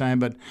at that time,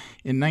 but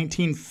in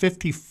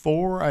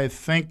 1954, I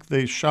think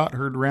the shot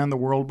heard around the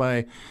world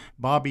by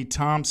Bobby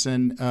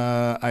Thompson.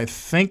 I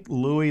think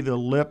Leo the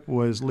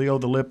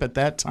Lip at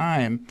that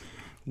time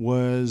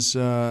was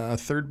a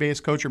third base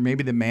coach, or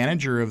maybe the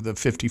manager of the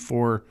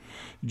 54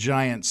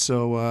 Giants.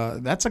 So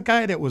that's a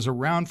guy that was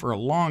around for a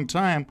long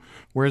time,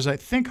 whereas I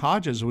think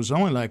Hodges was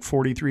only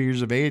 43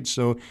 years of age,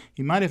 so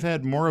he might have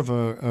had more of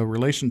a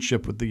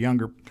relationship with the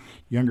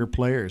younger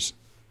players.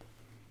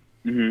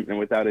 And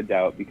without a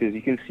doubt, because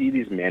you can see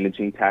these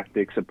managing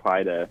tactics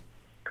apply to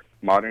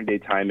modern day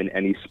time in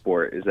any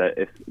sport, is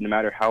that no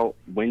matter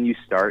when you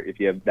start, if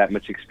you have that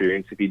much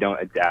experience, if you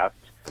don't adapt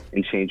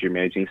and change your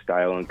managing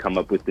style and come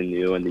up with the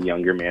new and the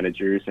younger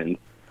managers and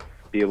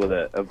be able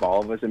to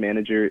evolve as a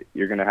manager,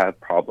 you're going to have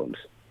problems.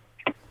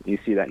 You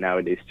see that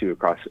nowadays too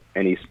across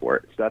any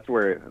sport. So that's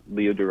where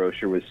Leo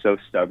DeRocher was so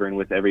stubborn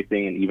with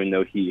everything, and even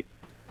though he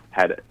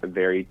had a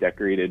very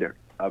decorated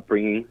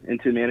upbringing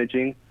into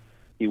managing,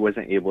 he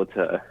wasn't able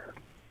to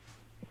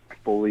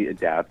fully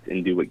adapt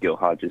and do what Gil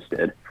Hodges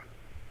did.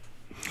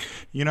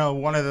 You know,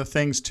 one of the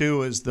things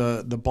too is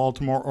the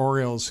Baltimore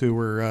Orioles, who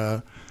were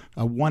a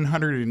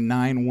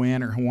 109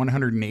 win or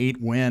 108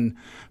 win,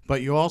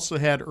 but you also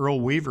had Earl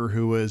Weaver,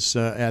 who was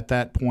at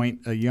that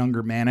point a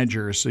younger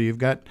manager. So you've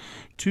got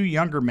 2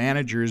 younger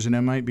managers, and I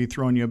might be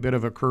throwing you a bit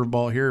of a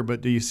curveball here,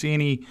 but do you see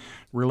any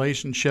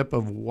relationship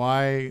of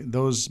why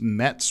those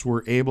Mets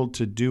were able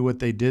to do what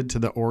they did to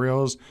the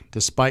Orioles,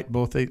 despite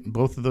both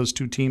of those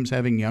 2 teams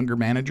having younger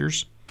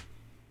managers?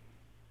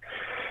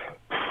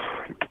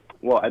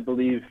 Well, I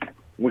believe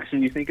when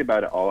you think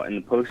about it all, in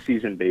the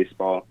postseason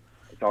baseball,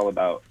 it's all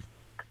about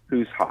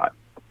who's hot.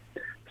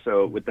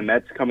 So with the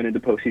Mets coming into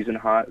postseason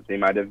hot, they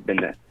might have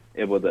been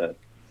able to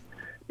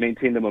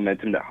maintain the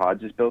momentum that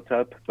Hodge has built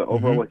up. But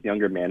overall, with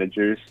younger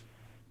managers,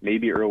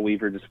 maybe Earl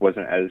Weaver just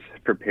wasn't as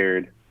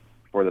prepared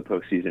for the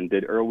postseason.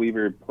 Did Earl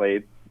Weaver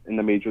play in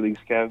the major leagues,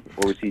 Kev,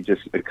 or was he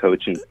just a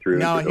coach and through?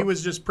 No, he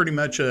was just pretty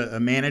much a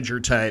manager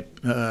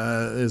type.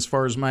 As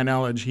far as my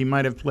knowledge, he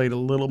might have played a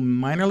little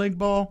minor league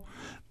ball,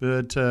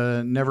 but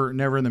never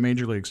in the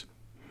major leagues.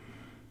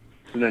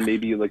 So then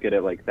maybe you look at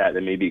it like that.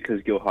 Then maybe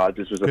because Gil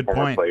Hodges was a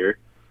former player.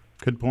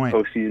 Good point.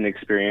 Postseason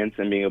experience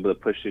and being able to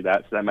push through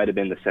that. So that might have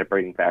been the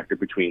separating factor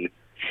between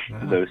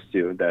those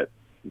two. That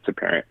it's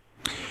apparent.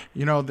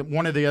 You know,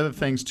 one of the other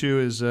things, too,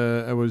 is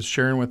I was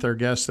sharing with our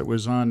guest that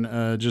was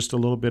on just a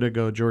little bit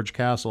ago, George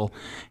Castle,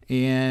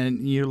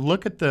 and you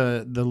look at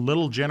the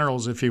little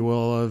generals, if you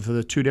will, of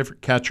the two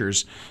different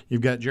catchers.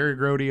 You've got Jerry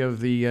Grody of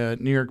the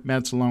New York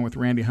Mets along with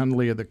Randy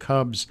Hundley of the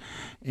Cubs.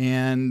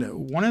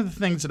 And one of the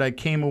things that I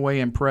came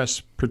away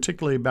impressed,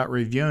 particularly about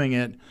reviewing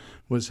it,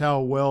 was how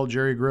well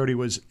Jerry Grody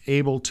was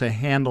able to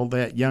handle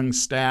that young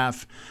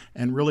staff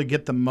and really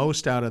get the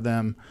most out of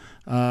them.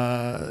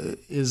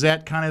 Is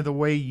that kind of the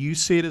way you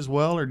see it as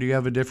well, or do you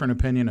have a different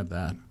opinion of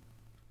that?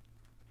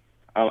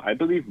 I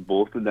believe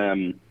both of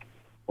them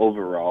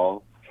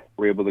overall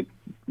were able to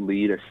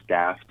lead a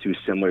staff to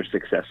similar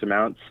success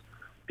amounts,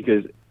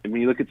 because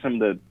when you look at some of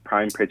the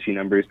prime pitching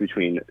numbers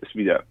between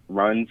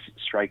runs,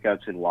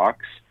 strikeouts, and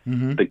walks,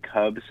 the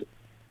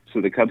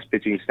Cubs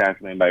pitching staff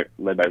led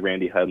by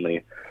Randy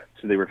Hundley.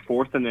 So they were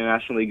fourth in the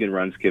National League in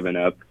runs given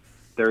up,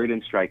 third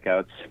in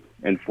strikeouts,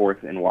 and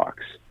fourth in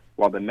walks.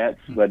 While the Mets,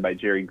 led by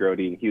Jerry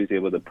Grody, he was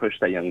able to push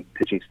that young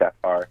pitching staff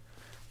far.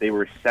 They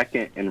were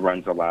second in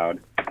runs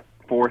allowed,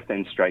 fourth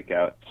in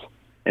strikeouts,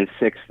 and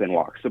sixth in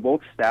walks. So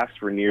both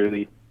staffs were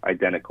nearly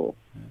identical.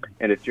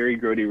 And if Jerry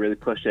Grody really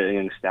pushed that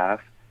young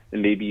staff,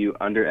 then maybe you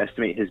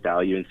underestimate his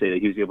value and say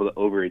that he was able to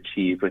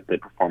overachieve with the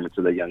performance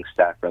of the young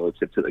staff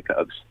relative to the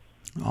Cubs.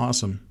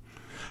 Awesome.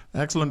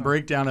 Excellent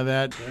breakdown of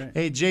that.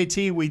 Hey,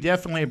 JT, we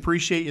definitely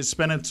appreciate you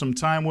spending some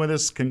time with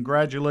us.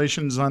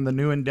 Congratulations on the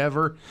new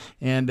endeavor,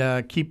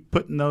 and keep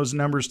putting those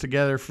numbers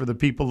together for the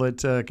people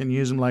that can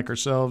use them like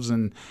ourselves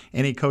and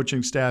any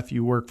coaching staff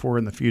you work for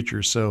in the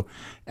future. So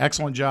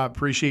excellent job.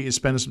 Appreciate you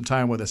spending some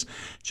time with us.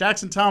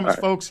 Jackson Thomas,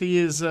 folks, he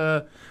is,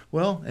 an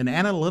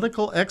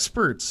analytical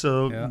expert.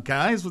 So,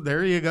 guys,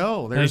 there you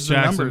go. There's the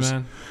Jackson, numbers.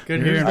 Man.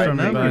 Good hearing from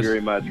you. Thank you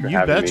very much for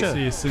having betcha. me.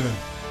 See you soon.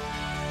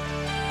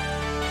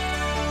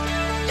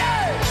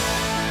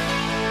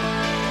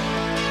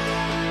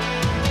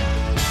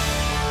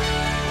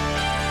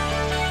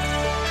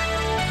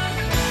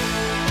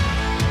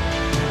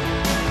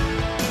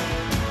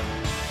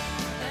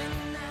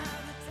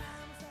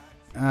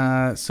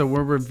 So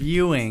we're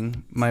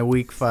reviewing my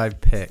Week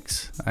 5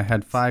 picks. I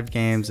had 5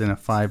 games in a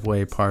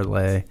 5-way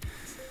parlay.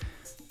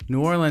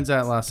 New Orleans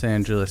at Los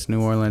Angeles.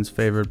 New Orleans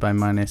favored by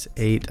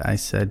 -8. I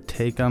said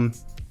take them.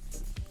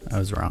 I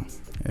was wrong.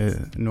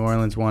 New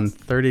Orleans won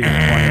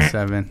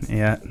 30-27.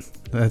 Yeah,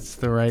 that's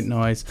the right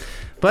noise.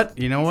 But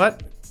you know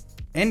what?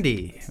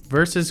 Indy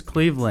versus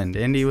Cleveland.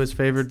 Indy was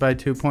favored by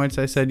 2 points.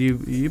 I said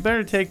you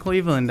better take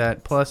Cleveland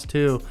at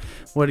 +2.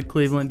 What did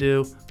Cleveland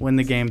do? Win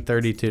the game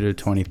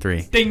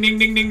 32-23. Ding, ding,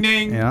 ding, ding,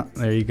 ding. Yeah,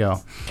 there you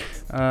go.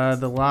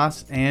 The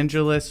Los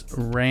Angeles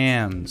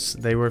Rams.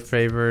 They were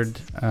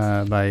favored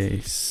by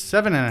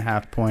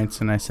 7.5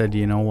 points, and I said,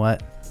 you know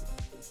what?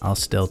 I'll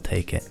still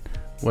take it.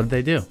 What did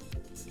they do?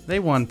 They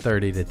won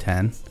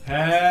 30-10.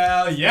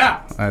 Hell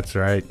yeah. That's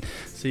right.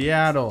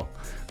 Seattle.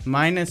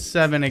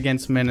 -7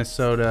 against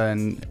Minnesota,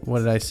 and what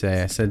did I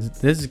say? I said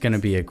this is going to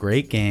be a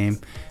great game.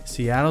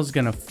 Seattle's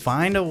going to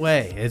find a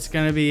way. It's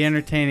going to be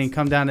entertaining.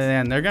 Come down to the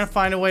end. They're going to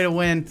find a way to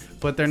win,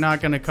 but they're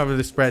not going to cover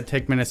the spread.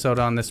 Take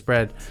Minnesota on the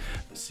spread.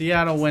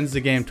 Seattle wins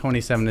the game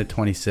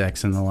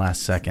 27-26 in the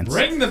last seconds.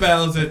 Ring the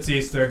bells, it's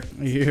Easter.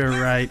 You're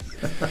right.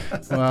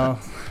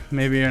 Well,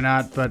 maybe you're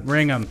not, but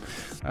ring them.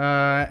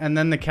 And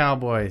then the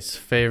Cowboys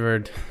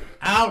favored.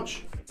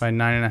 Ouch. By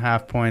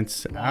 9.5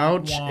 points.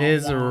 Ouch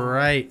is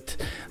right.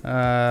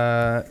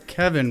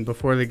 Kevin,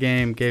 before the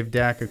game, gave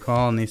Dak a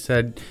call, and he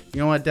said, you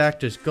know what, Dak,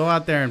 just go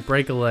out there and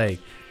break a leg.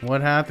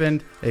 What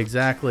happened?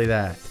 Exactly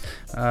that.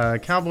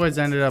 Cowboys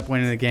ended up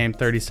winning the game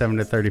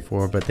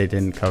 37-34, but they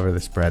didn't cover the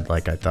spread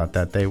like I thought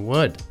that they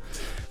would.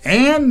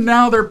 And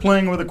now they're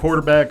playing with a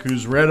quarterback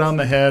who's red on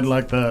the head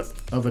like the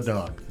of a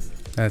dog.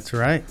 That's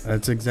right.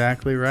 That's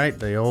exactly right.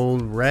 The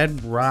old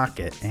Red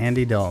Rocket,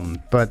 Andy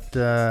Dalton.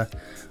 But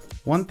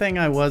one thing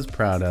I was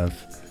proud of,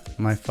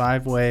 my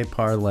 5-way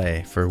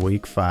parlay for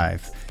Week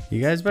 5. You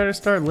guys better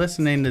start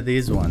listening to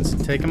these ones.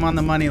 Take them on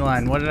the money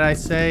line. What did I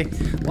say?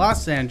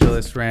 Los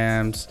Angeles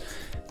Rams,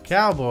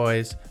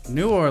 Cowboys,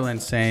 New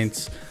Orleans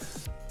Saints,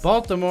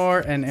 Baltimore,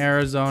 and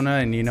Arizona.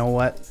 And you know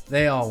what?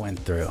 They all went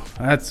through.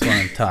 That's what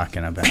I'm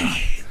talking about.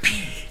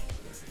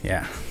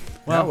 Yeah.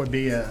 Well, that would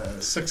be a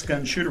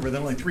 6-gun shooter with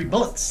only 3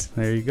 bullets.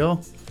 There you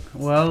go.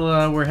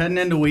 Well, we're heading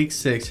into week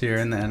 6 here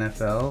in the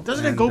NFL.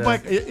 Doesn't it go by?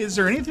 Is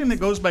there anything that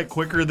goes by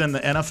quicker than the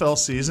NFL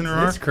season?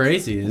 It's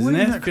crazy, isn't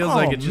it? It feels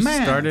like it just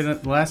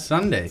started last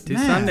Sunday, 2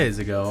 Sundays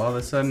ago. All of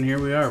a sudden,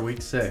 here we are,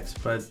 week 6.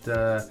 But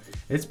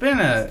it's been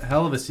a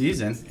hell of a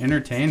season,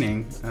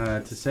 entertaining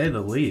to say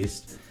the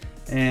least.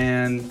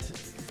 And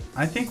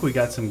I think we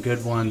got some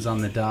good ones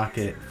on the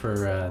docket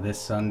for this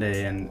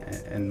Sunday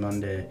and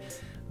Monday.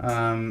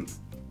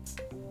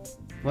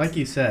 Like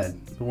you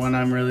said, the one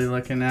I'm really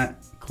looking at,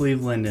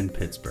 Cleveland and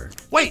Pittsburgh.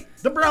 Wait,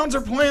 the Browns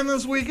are playing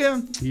this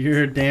weekend?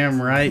 You're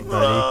damn right,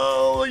 buddy.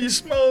 Holy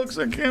smokes,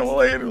 I can't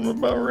wait. I'm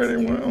about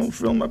ready to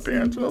fill my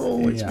pants.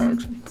 Holy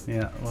smokes.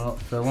 Yeah, well,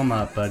 fill them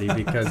up, buddy,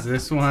 because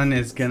this one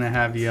is going to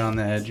have you on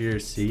the edge of your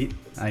seat.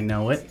 I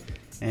know it,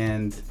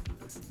 and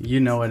you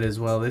know it as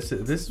well. This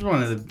is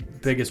one of the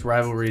biggest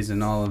rivalries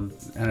in all of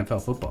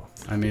NFL football.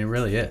 I mean, it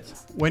really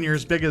is. When you're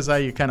as big as I,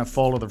 you kind of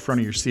fall to the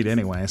front of your seat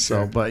anyway,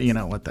 so, but you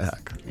know, what the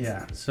heck.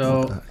 Yeah,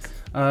 so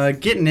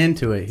getting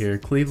into it here,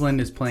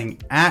 Cleveland is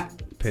playing at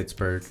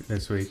Pittsburgh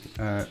this week.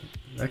 That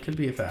could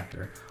be a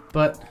factor.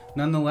 But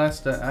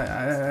nonetheless,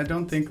 I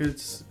don't think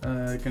it's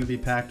going to be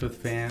packed with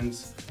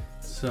fans.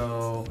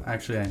 So,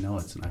 actually, I know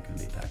it's not going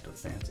to be packed with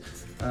fans.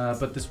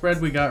 But the spread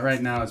we got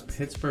right now is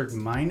Pittsburgh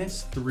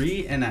minus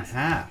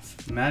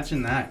 3.5.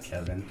 Imagine that,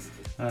 Kevin.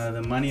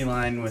 The money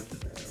line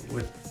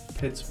with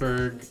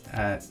Pittsburgh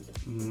at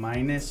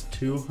minus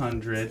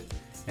 200.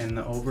 And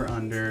the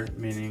over-under,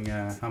 meaning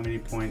how many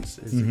points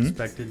is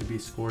expected to be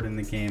scored in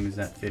the game, is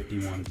at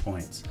 51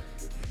 points.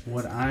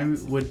 What I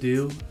would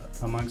do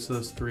amongst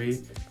those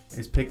three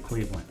is pick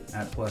Cleveland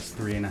at plus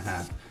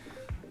 3.5.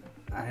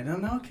 I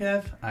don't know,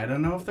 Kev. I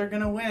don't know if they're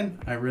going to win.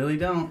 I really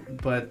don't.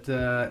 But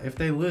if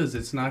they lose,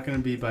 it's not going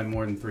to be by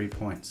more than 3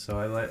 points. So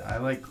I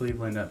like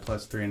Cleveland at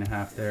plus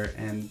 3.5 there.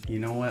 And you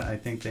know what? I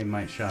think they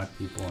might shock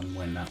people and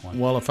win that one.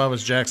 Well, if I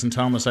was Jackson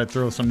Thomas, I'd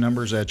throw some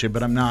numbers at you,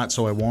 but I'm not,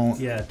 so I won't.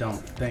 Yeah,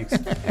 don't. Thanks.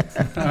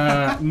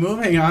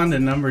 Moving on to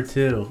number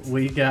 2.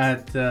 We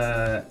got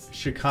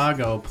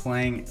Chicago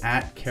playing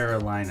at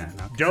Carolina.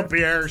 Go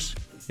Bears.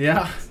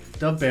 Yeah,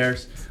 the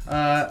Bears.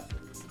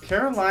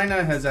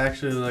 Carolina has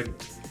actually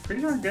looked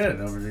pretty darn good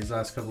over these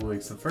last couple of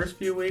weeks. The first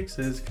few weeks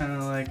is kind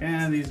of like,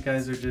 these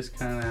guys are just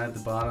kind of at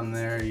the bottom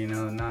there, you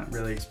know, not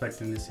really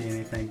expecting to see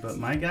anything. But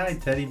my guy,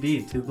 Teddy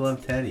B, Two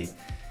Glove Teddy,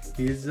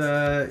 he's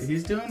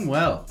doing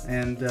well.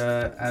 And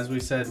as we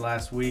said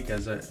last week,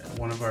 as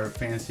one of our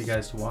fantasy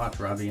guys to watch,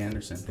 Robbie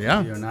Anderson,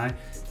 you and I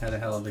had a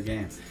hell of a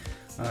game.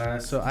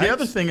 The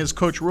other thing is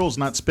Coach Rule's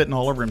not spitting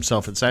all over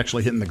himself. It's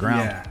actually hitting the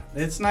ground. Yeah,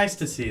 it's nice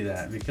to see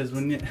that because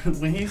when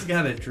he's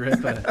got a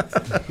drip of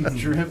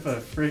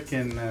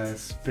freaking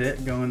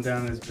spit going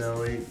down his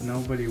belly,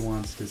 nobody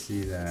wants to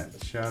see that.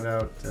 Shout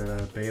out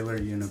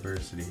Baylor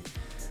University.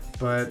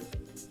 But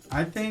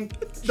I think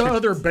the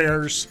other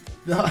Bears.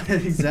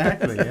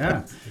 Exactly,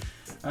 yeah.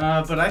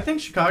 But I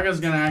think Chicago's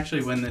going to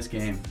actually win this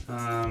game.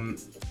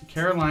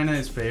 Carolina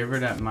is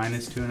favored at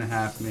minus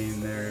 2.5, meaning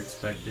they're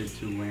expected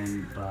to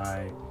win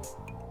by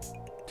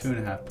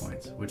 2.5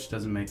 points, which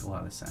doesn't make a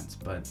lot of sense.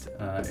 But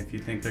if you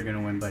think they're going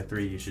to win by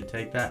 3, you should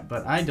take that.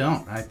 But I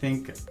don't. I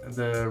think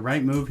the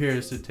right move here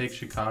is to take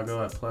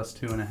Chicago at plus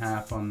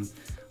 2.5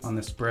 on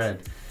the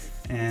spread.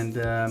 And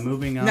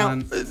moving on. Now,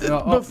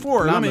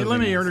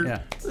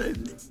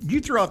 you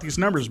threw out these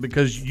numbers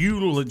because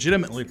you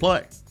legitimately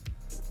play.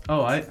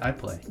 Oh, I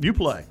play. You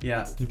play.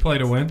 Yeah. You play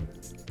to win?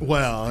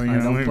 Well, I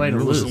don't play to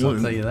lose. I'll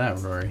tell you that,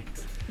 Rory.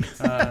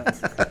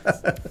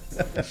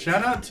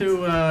 Shout out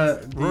to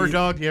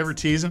Roardawg. Do you ever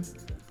tease him?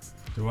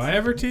 Do I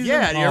ever tease him?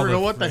 Yeah. Do you ever go,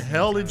 what the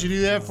hell did you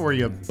do that for,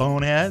 you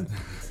bonehead?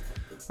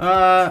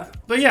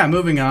 But yeah,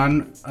 moving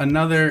on.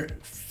 Another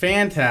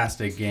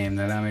fantastic game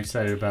that I'm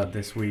excited about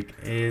this week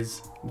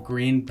is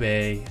Green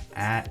Bay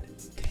at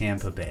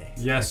Tampa Bay.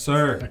 Yes,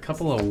 sir. A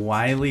couple of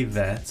wily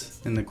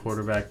vets in the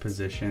quarterback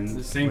position.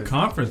 The same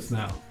conference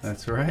now.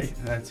 That's right.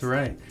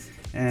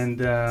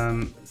 And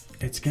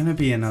it's going to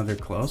be another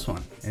close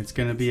one. It's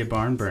going to be a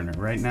barn burner.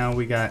 Right now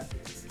we got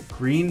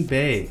Green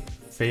Bay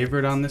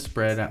favored on the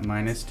spread at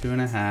minus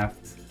 2.5.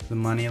 The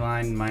money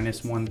line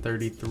minus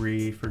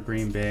 133 for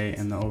Green Bay,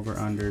 and the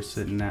over-under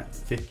sitting at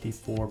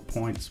 54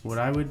 points. What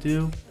I would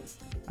do,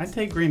 I'd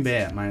take Green Bay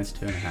at minus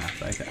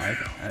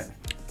 2.5.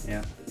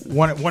 Yeah.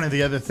 One of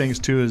the other things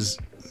too is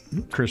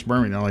Chris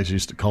Berman always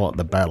used to call it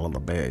the Battle of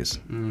the Bays,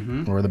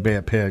 or the Bay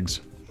of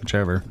Pigs,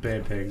 whichever. Bay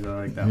of Pigs,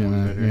 I like that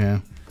one better. Yeah.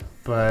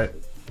 But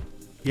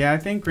yeah, I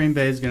think Green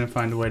Bay is going to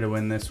find a way to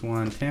win this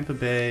one. Tampa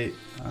Bay,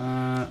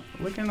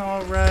 looking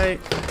all right.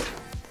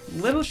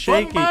 Little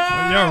shaky.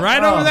 You're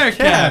right over there,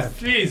 Kev.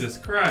 Jesus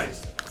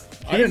Christ.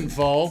 I didn't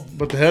fall,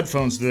 but the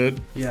headphones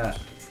did. Yeah.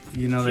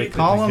 You know, they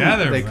call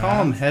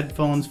them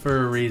headphones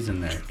for a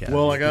reason there, Kev.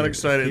 Well, I got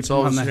excited. It's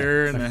all his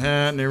hair and the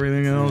hat and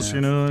everything else,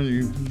 you know.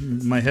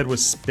 My head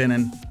was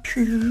spinning.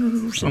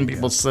 Some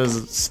people says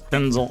it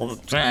spins all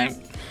the time.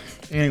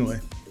 Anyway,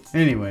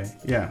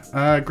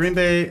 yeah. Green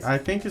Bay, I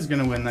think, is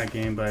going to win that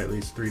game by at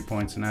least 3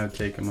 points, and I would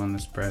take them on the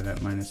spread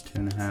at minus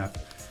 2.5.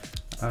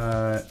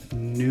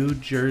 New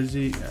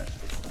Jersey.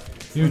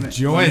 New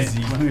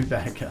Jersey. Let me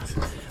back up.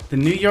 The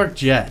New York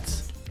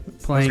Jets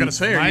playing. I was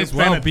going to say, Might are you as a fan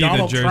well of be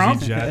Donald the Jersey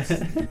Trump?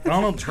 Jets.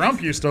 Donald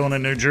Trump used to own a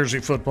New Jersey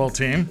football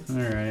team. All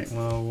right,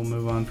 well, we'll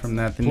move on from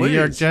that. The Please. New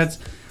York Jets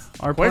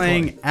are Quite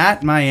playing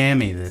at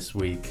Miami this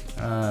week.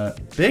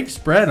 Big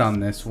spread on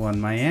this one.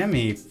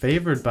 Miami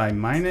favored by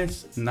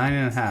minus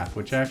 9.5,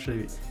 which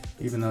actually,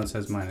 even though it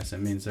says minus, it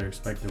means they're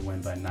expected to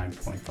win by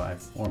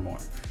 9.5 or more.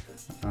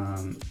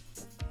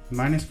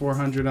 Minus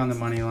 400 on the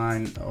money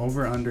line.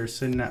 Over under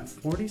sitting at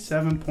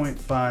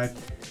 47.5.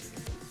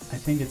 I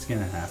think it's going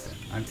to happen.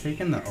 I'm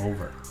taking the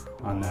over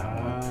on that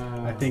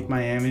one. I think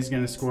Miami's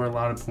going to score a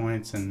lot of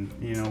points, and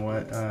you know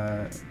what?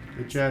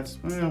 The Jets,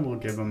 we'll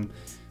give them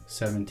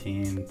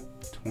 17,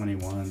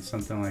 21,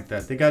 something like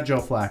that. They got Joe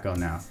Flacco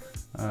now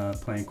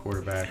playing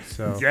quarterback.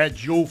 So That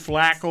Joe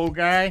Flacco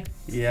guy?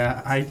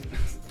 yeah,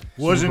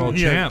 Wasn't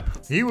he?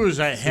 champ. He was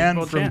a hen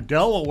Bowl from champ.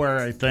 Delaware,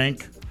 I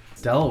think.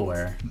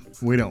 Delaware.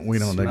 We don't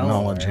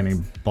acknowledge any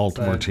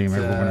Baltimore But, team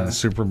ever winning the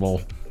Super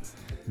Bowl.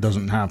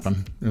 Doesn't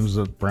happen. It was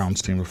the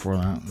Browns team before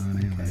that.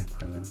 Anyway,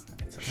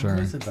 It's Sure.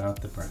 always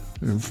about the Browns.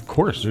 of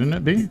course, shouldn't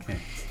it be? Okay.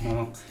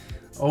 Well,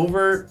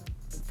 over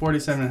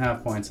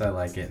 47.5 points, I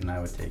like it, and I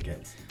would take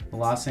it. The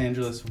Los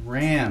Angeles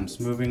Rams,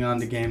 moving on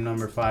to game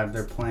number 5.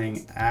 They're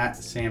playing at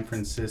San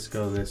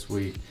Francisco this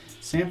week.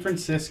 San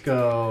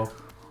Francisco,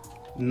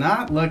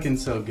 not looking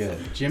so good.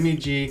 Jimmy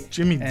G.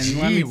 Jimmy and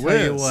G. let me tell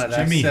you whiz. what.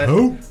 Jimmy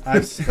who?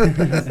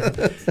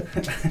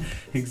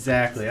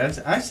 Exactly.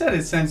 I've said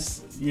it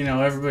since,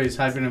 everybody's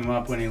hyping him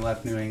up when he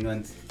left New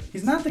England.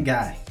 He's not the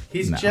guy.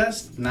 He's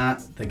just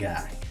not the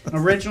guy.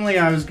 Originally,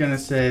 I was going to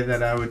say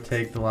that I would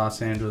take the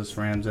Los Angeles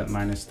Rams at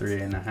minus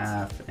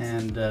 3.5,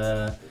 and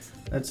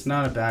that's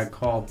not a bad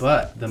call.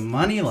 But the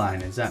money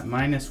line is at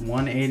minus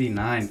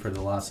 189 for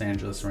the Los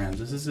Angeles Rams.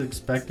 This is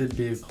expected to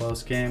be a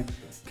close game.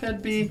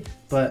 Could be,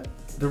 but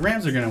the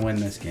Rams are going to win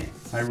this game.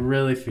 I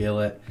really feel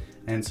it.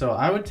 And so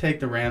I would take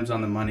the Rams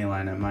on the money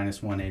line at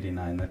minus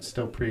 189. That's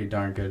still pretty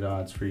darn good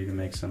odds for you to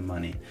make some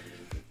money.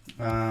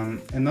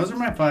 And those are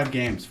my 5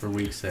 games for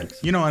week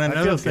 6. And I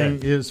another feel thing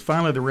good. is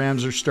finally the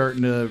Rams are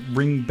starting to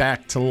bring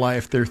back to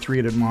life their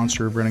three-headed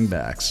monster of running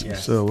backs.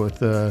 Yes. So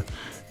with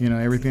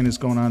everything that's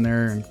going on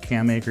there, and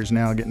Cam Akers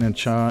now getting a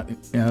shot,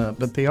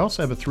 but they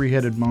also have a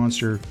three-headed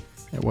monster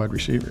at wide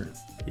receiver.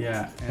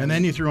 Yeah. And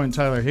then you throw in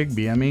Tyler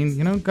Higbee. I mean,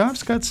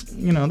 Goff's got,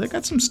 they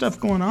got some stuff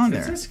going on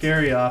it's there. a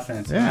scary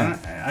offense. Yeah.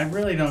 I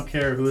really don't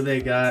care who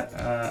they got.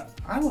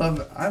 I love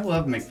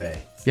McVay.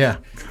 Yeah.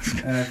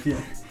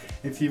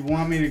 If you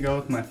want me to go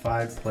with my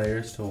 5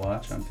 players to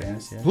watch on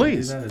fantasy, I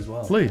Please. can do that as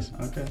well. Please.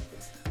 Okay.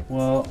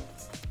 Well,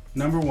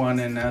 number 1,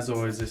 and as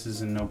always, this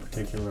is in no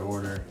particular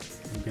order.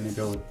 I'm going to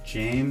go with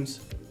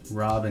James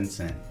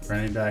Robinson,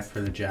 running back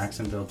for the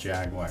Jacksonville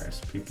Jaguars.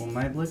 People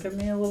might look at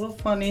me a little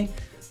funny,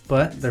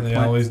 but They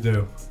always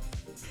do.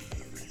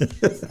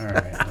 All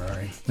right,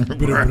 Rory.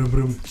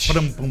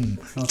 Ba-dum-boom.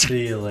 I'll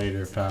see you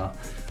later, pal.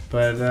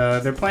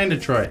 But they're playing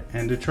Detroit,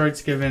 and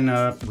Detroit's given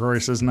up.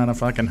 Rory says, not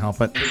if I can help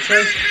it.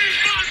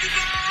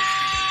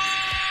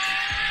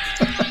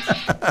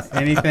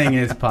 Anything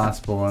is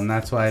possible, and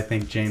that's why I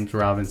think James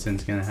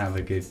Robinson's going to have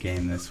a good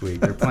game this week.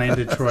 They're playing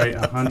Detroit,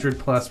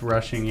 100-plus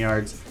rushing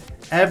yards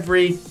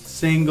every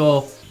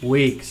single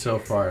week so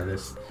far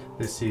this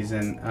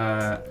season.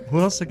 Who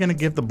else are they going to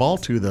give the ball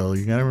to, though?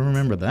 You got to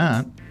remember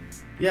that.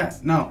 Yeah,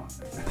 no,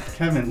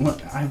 Kevin, look,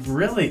 I've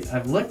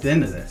looked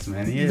into this,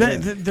 man.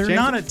 They're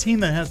not a team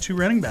that has 2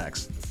 running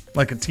backs,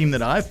 like a team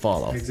that I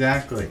follow.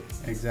 Exactly.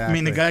 I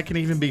mean, the guy can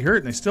even be hurt,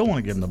 and they still want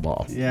to give him the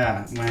ball.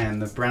 Yeah, man,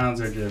 the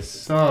Browns are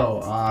just so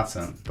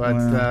awesome. But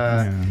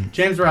yeah.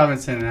 James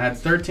Robinson had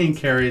 13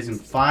 carries and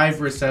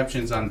 5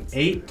 receptions on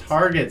 8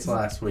 targets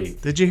last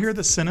week. Did you hear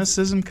the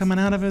cynicism coming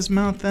out of his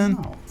mouth then?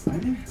 No, I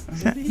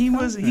didn't He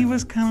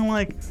was kind of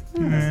like,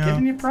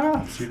 giving you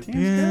props. Your team's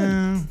good.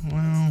 yeah,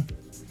 well,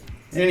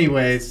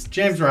 Anyways,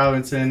 James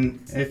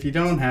Robinson, if you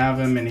don't have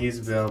him and he's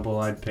available,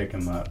 I'd pick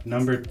him up.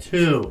 Number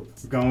 2,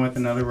 we're going with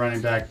another running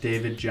back,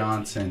 David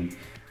Johnson,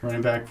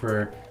 running back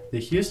for the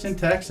Houston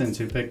Texans,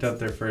 who picked up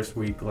their first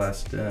win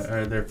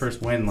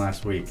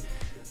last week.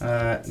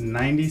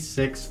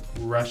 96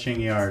 rushing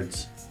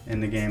yards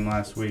in the game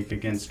last week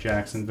against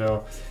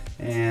Jacksonville.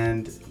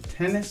 And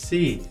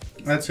Tennessee,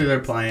 that's who they're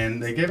playing.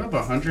 They gave up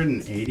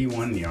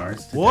 181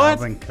 yards to What?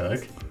 Dalvin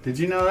Cook. Did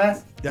you know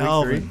that?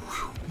 Dalvin.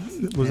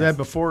 Was that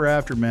before or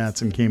after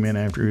Matson came in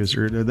after he was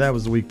hurt? That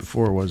was the week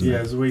before, wasn't Yeah, it?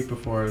 it was the week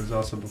before. It was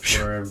also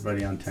before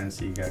everybody on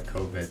Tennessee got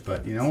COVID.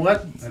 But you know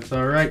what? That's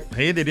all right.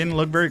 Hey, they didn't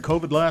look very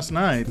COVID last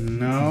night.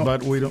 No.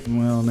 But we don't.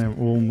 Well,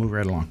 we'll move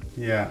right along.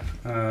 Yeah.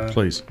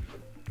 Please.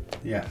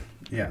 Yeah,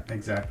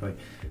 exactly.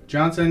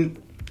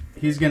 Johnson,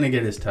 he's going to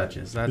get his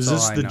touches. That's all I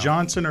know. Is this the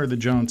Johnson or the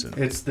Johnson?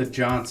 It's the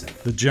Johnson.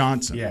 The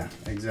Johnson. Yeah,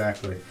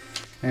 exactly.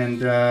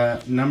 And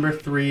number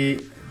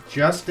 3,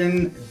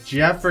 Justin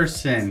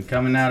Jefferson,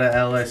 coming out of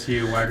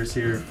LSU, wide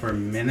receiver for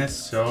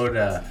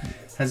Minnesota.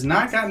 Has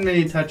not gotten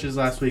many touches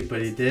last week,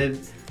 but he did,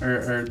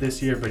 or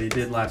this year, but he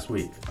did last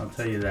week. I'll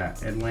tell you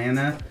that.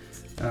 Atlanta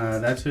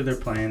That's who they're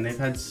playing. They've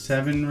had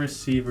 7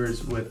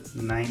 receivers with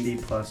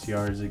 90-plus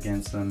yards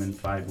against them in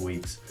 5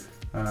 weeks.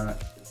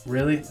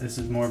 Really, this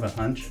is more of a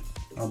hunch,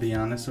 I'll be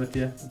honest with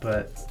you,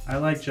 but I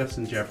like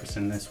Justin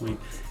Jefferson this week.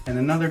 And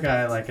another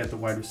guy I like at the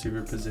wide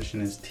receiver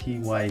position is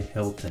T.Y.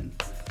 Hilton,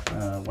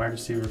 wide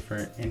receiver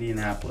for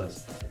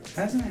Indianapolis.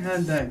 Hasn't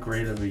had that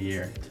great of a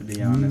year, to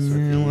be honest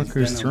with you. Look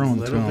who's throwing to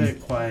him. He's been a little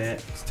bit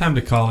quiet. It's time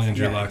to call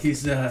Andrew Luck.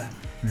 He's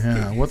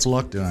what's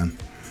Luck doing?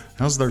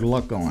 How's their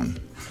luck going?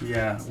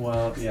 Yeah,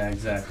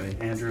 exactly.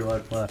 Andrew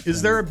Luck.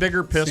 Is there a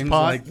bigger piss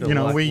pot?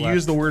 Like we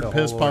use the word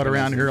piss pot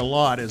around here a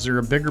lot. Is there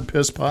a bigger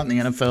piss pot in the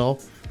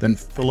NFL than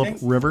Phillip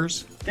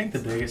Rivers? I think the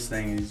biggest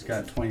thing is he's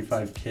got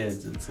 25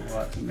 kids. It's a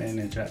lot to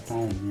manage at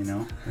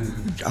home,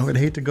 I would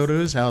hate to go to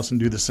his house and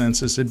do the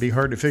census. It'd be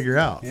hard to figure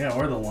out. Yeah,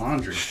 or the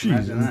laundry.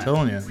 I'm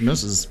telling you,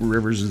 Mrs.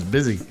 Rivers is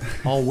busy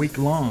all week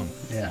long.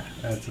 Yeah,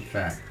 that's a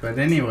fact. But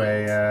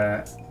anyway,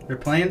 they're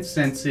playing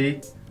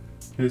Cincy,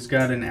 who's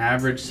got an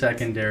average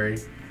secondary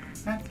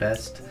at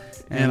best.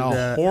 And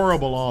a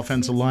horrible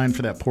offensive line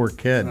for that poor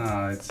kid.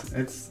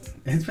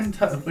 It's been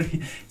tough. What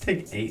did he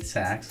take 8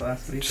 sacks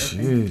last week? I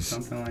think?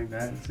 Something like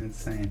that. It's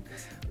insane.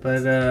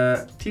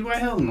 But T.Y.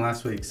 Hilton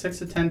last week,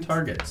 6 of 10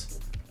 targets.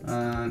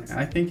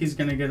 I think he's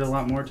going to get a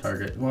lot more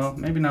targets. Well,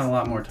 maybe not a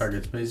lot more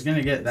targets, but he's going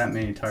to get that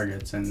many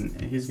targets,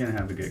 and he's going to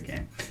have a good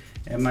game.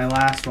 And my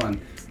last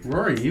one,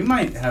 Rory, you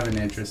might have an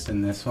interest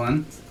in this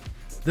one.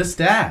 The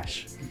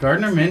stash,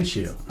 Gardner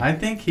Minshew. I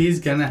think he's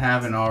going to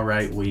have an all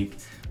right week.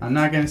 I'm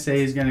not going to say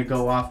he's going to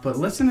go off, but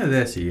listen to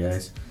this, you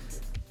guys.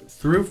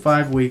 Through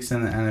 5 weeks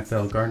in the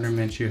NFL, Gardner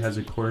Minshew has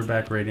a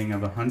quarterback rating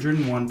of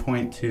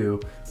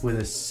 101.2 with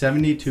a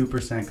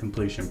 72%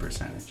 completion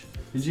percentage.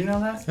 Did you know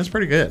that? That's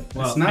pretty good.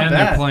 Well, it's not and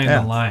bad. They're playing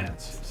the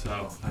Lions,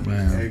 so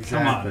Exactly.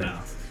 come on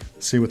now.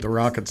 See what the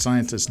rocket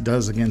scientist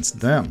does against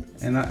them.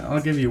 And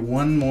I'll give you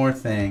one more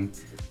thing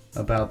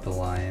about the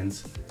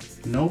Lions.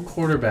 No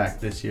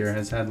quarterback this year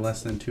has had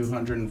less than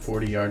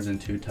 240 yards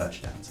and 2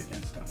 touchdowns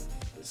against them.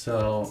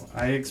 So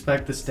I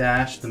expect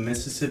the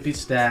Mississippi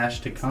stash,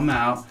 to come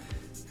out,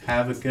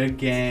 have a good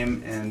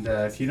game, and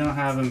if you don't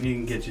have him, he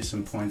can get you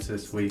some points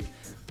this week.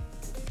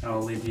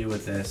 I'll leave you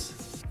with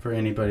this for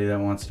anybody that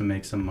wants to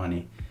make some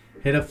money.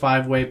 Hit a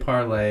 5-way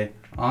parlay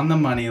on the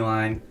money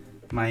line: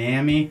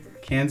 Miami,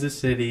 Kansas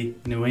City,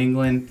 New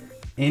England,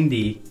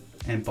 Indy,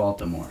 and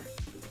Baltimore.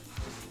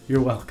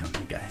 You're welcome,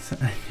 you guys.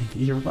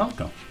 You're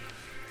welcome.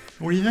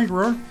 What do you think,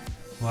 Roar?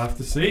 We'll have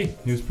to see.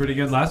 He was pretty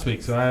good last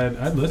week, so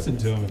I'd listen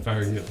to him if I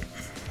were you.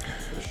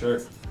 For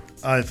sure.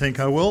 I think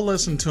I will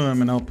listen to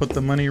him, and I'll put the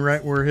money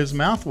right where his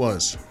mouth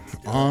was,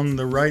 on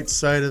the right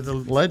side of the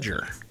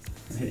ledger.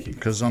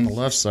 Because on the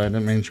left side, that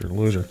means you're a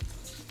loser.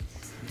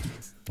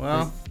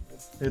 Well,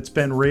 it's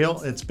been real.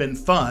 It's been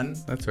fun.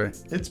 That's right.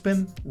 It's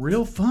been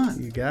real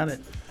fun. You got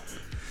it.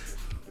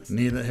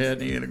 Knee to the head,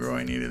 knee to the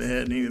groin, knee to the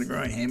head, knee to the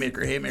groin,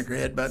 haymaker,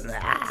 headbutt.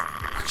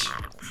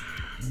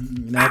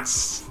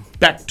 That's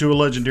back to a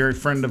legendary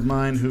friend of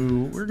mine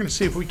who we're going to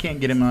see if we can't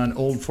get him on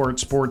Olde Fart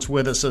Sports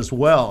with us as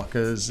well,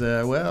 because,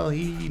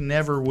 he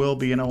never will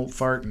be an old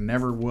fart and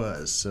never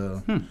was.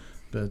 So,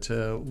 But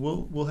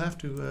we'll have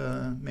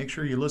to make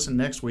sure you listen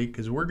next week,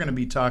 because we're going to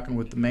be talking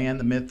with the man,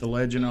 the myth, the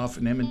legend,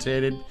 often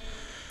imitated.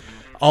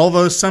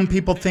 Although some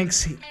people think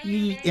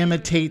he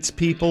imitates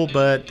people,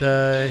 but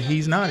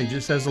he's not. He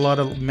just has a lot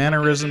of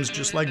mannerisms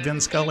just like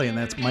Vin Scully, and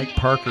that's Mike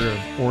Parker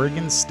of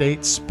Oregon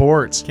State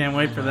Sports. Can't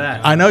wait for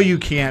that. I know you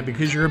can't,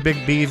 because you're a big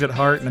beav at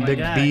heart and a big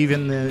guy. beav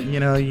in the,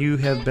 you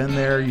have been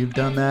there, you've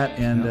done that,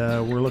 and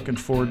we're looking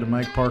forward to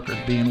Mike Parker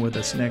being with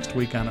us next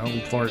week on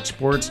Olde Fart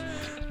Sports.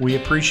 We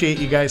appreciate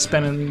you guys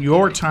spending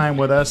your time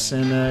with us,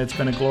 and it's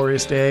been a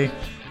glorious day.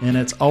 And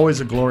it's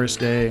always a glorious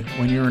day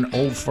when you're an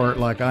old fart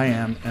like I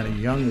am and a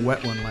young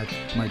wet one like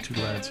my 2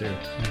 lads here.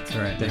 That's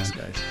right. Thanks,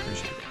 guys.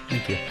 Appreciate it.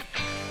 Thank you.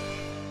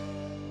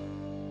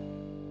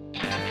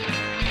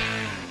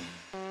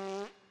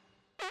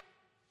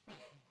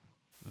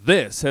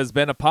 This has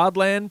been a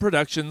Podland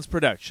Productions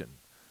production,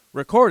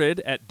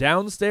 recorded at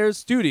Downstairs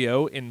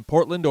Studio in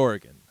Portland,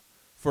 Oregon.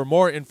 For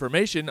more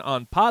information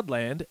on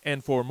Podland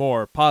and for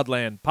more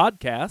Podland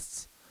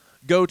podcasts,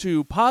 go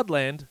to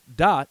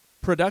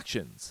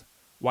podland.productions.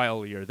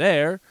 While you're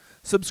there,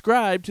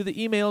 subscribe to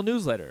the email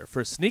newsletter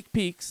for sneak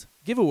peeks,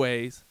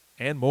 giveaways,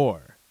 and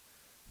more.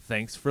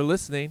 Thanks for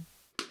listening.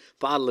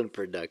 Podland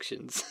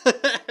Productions.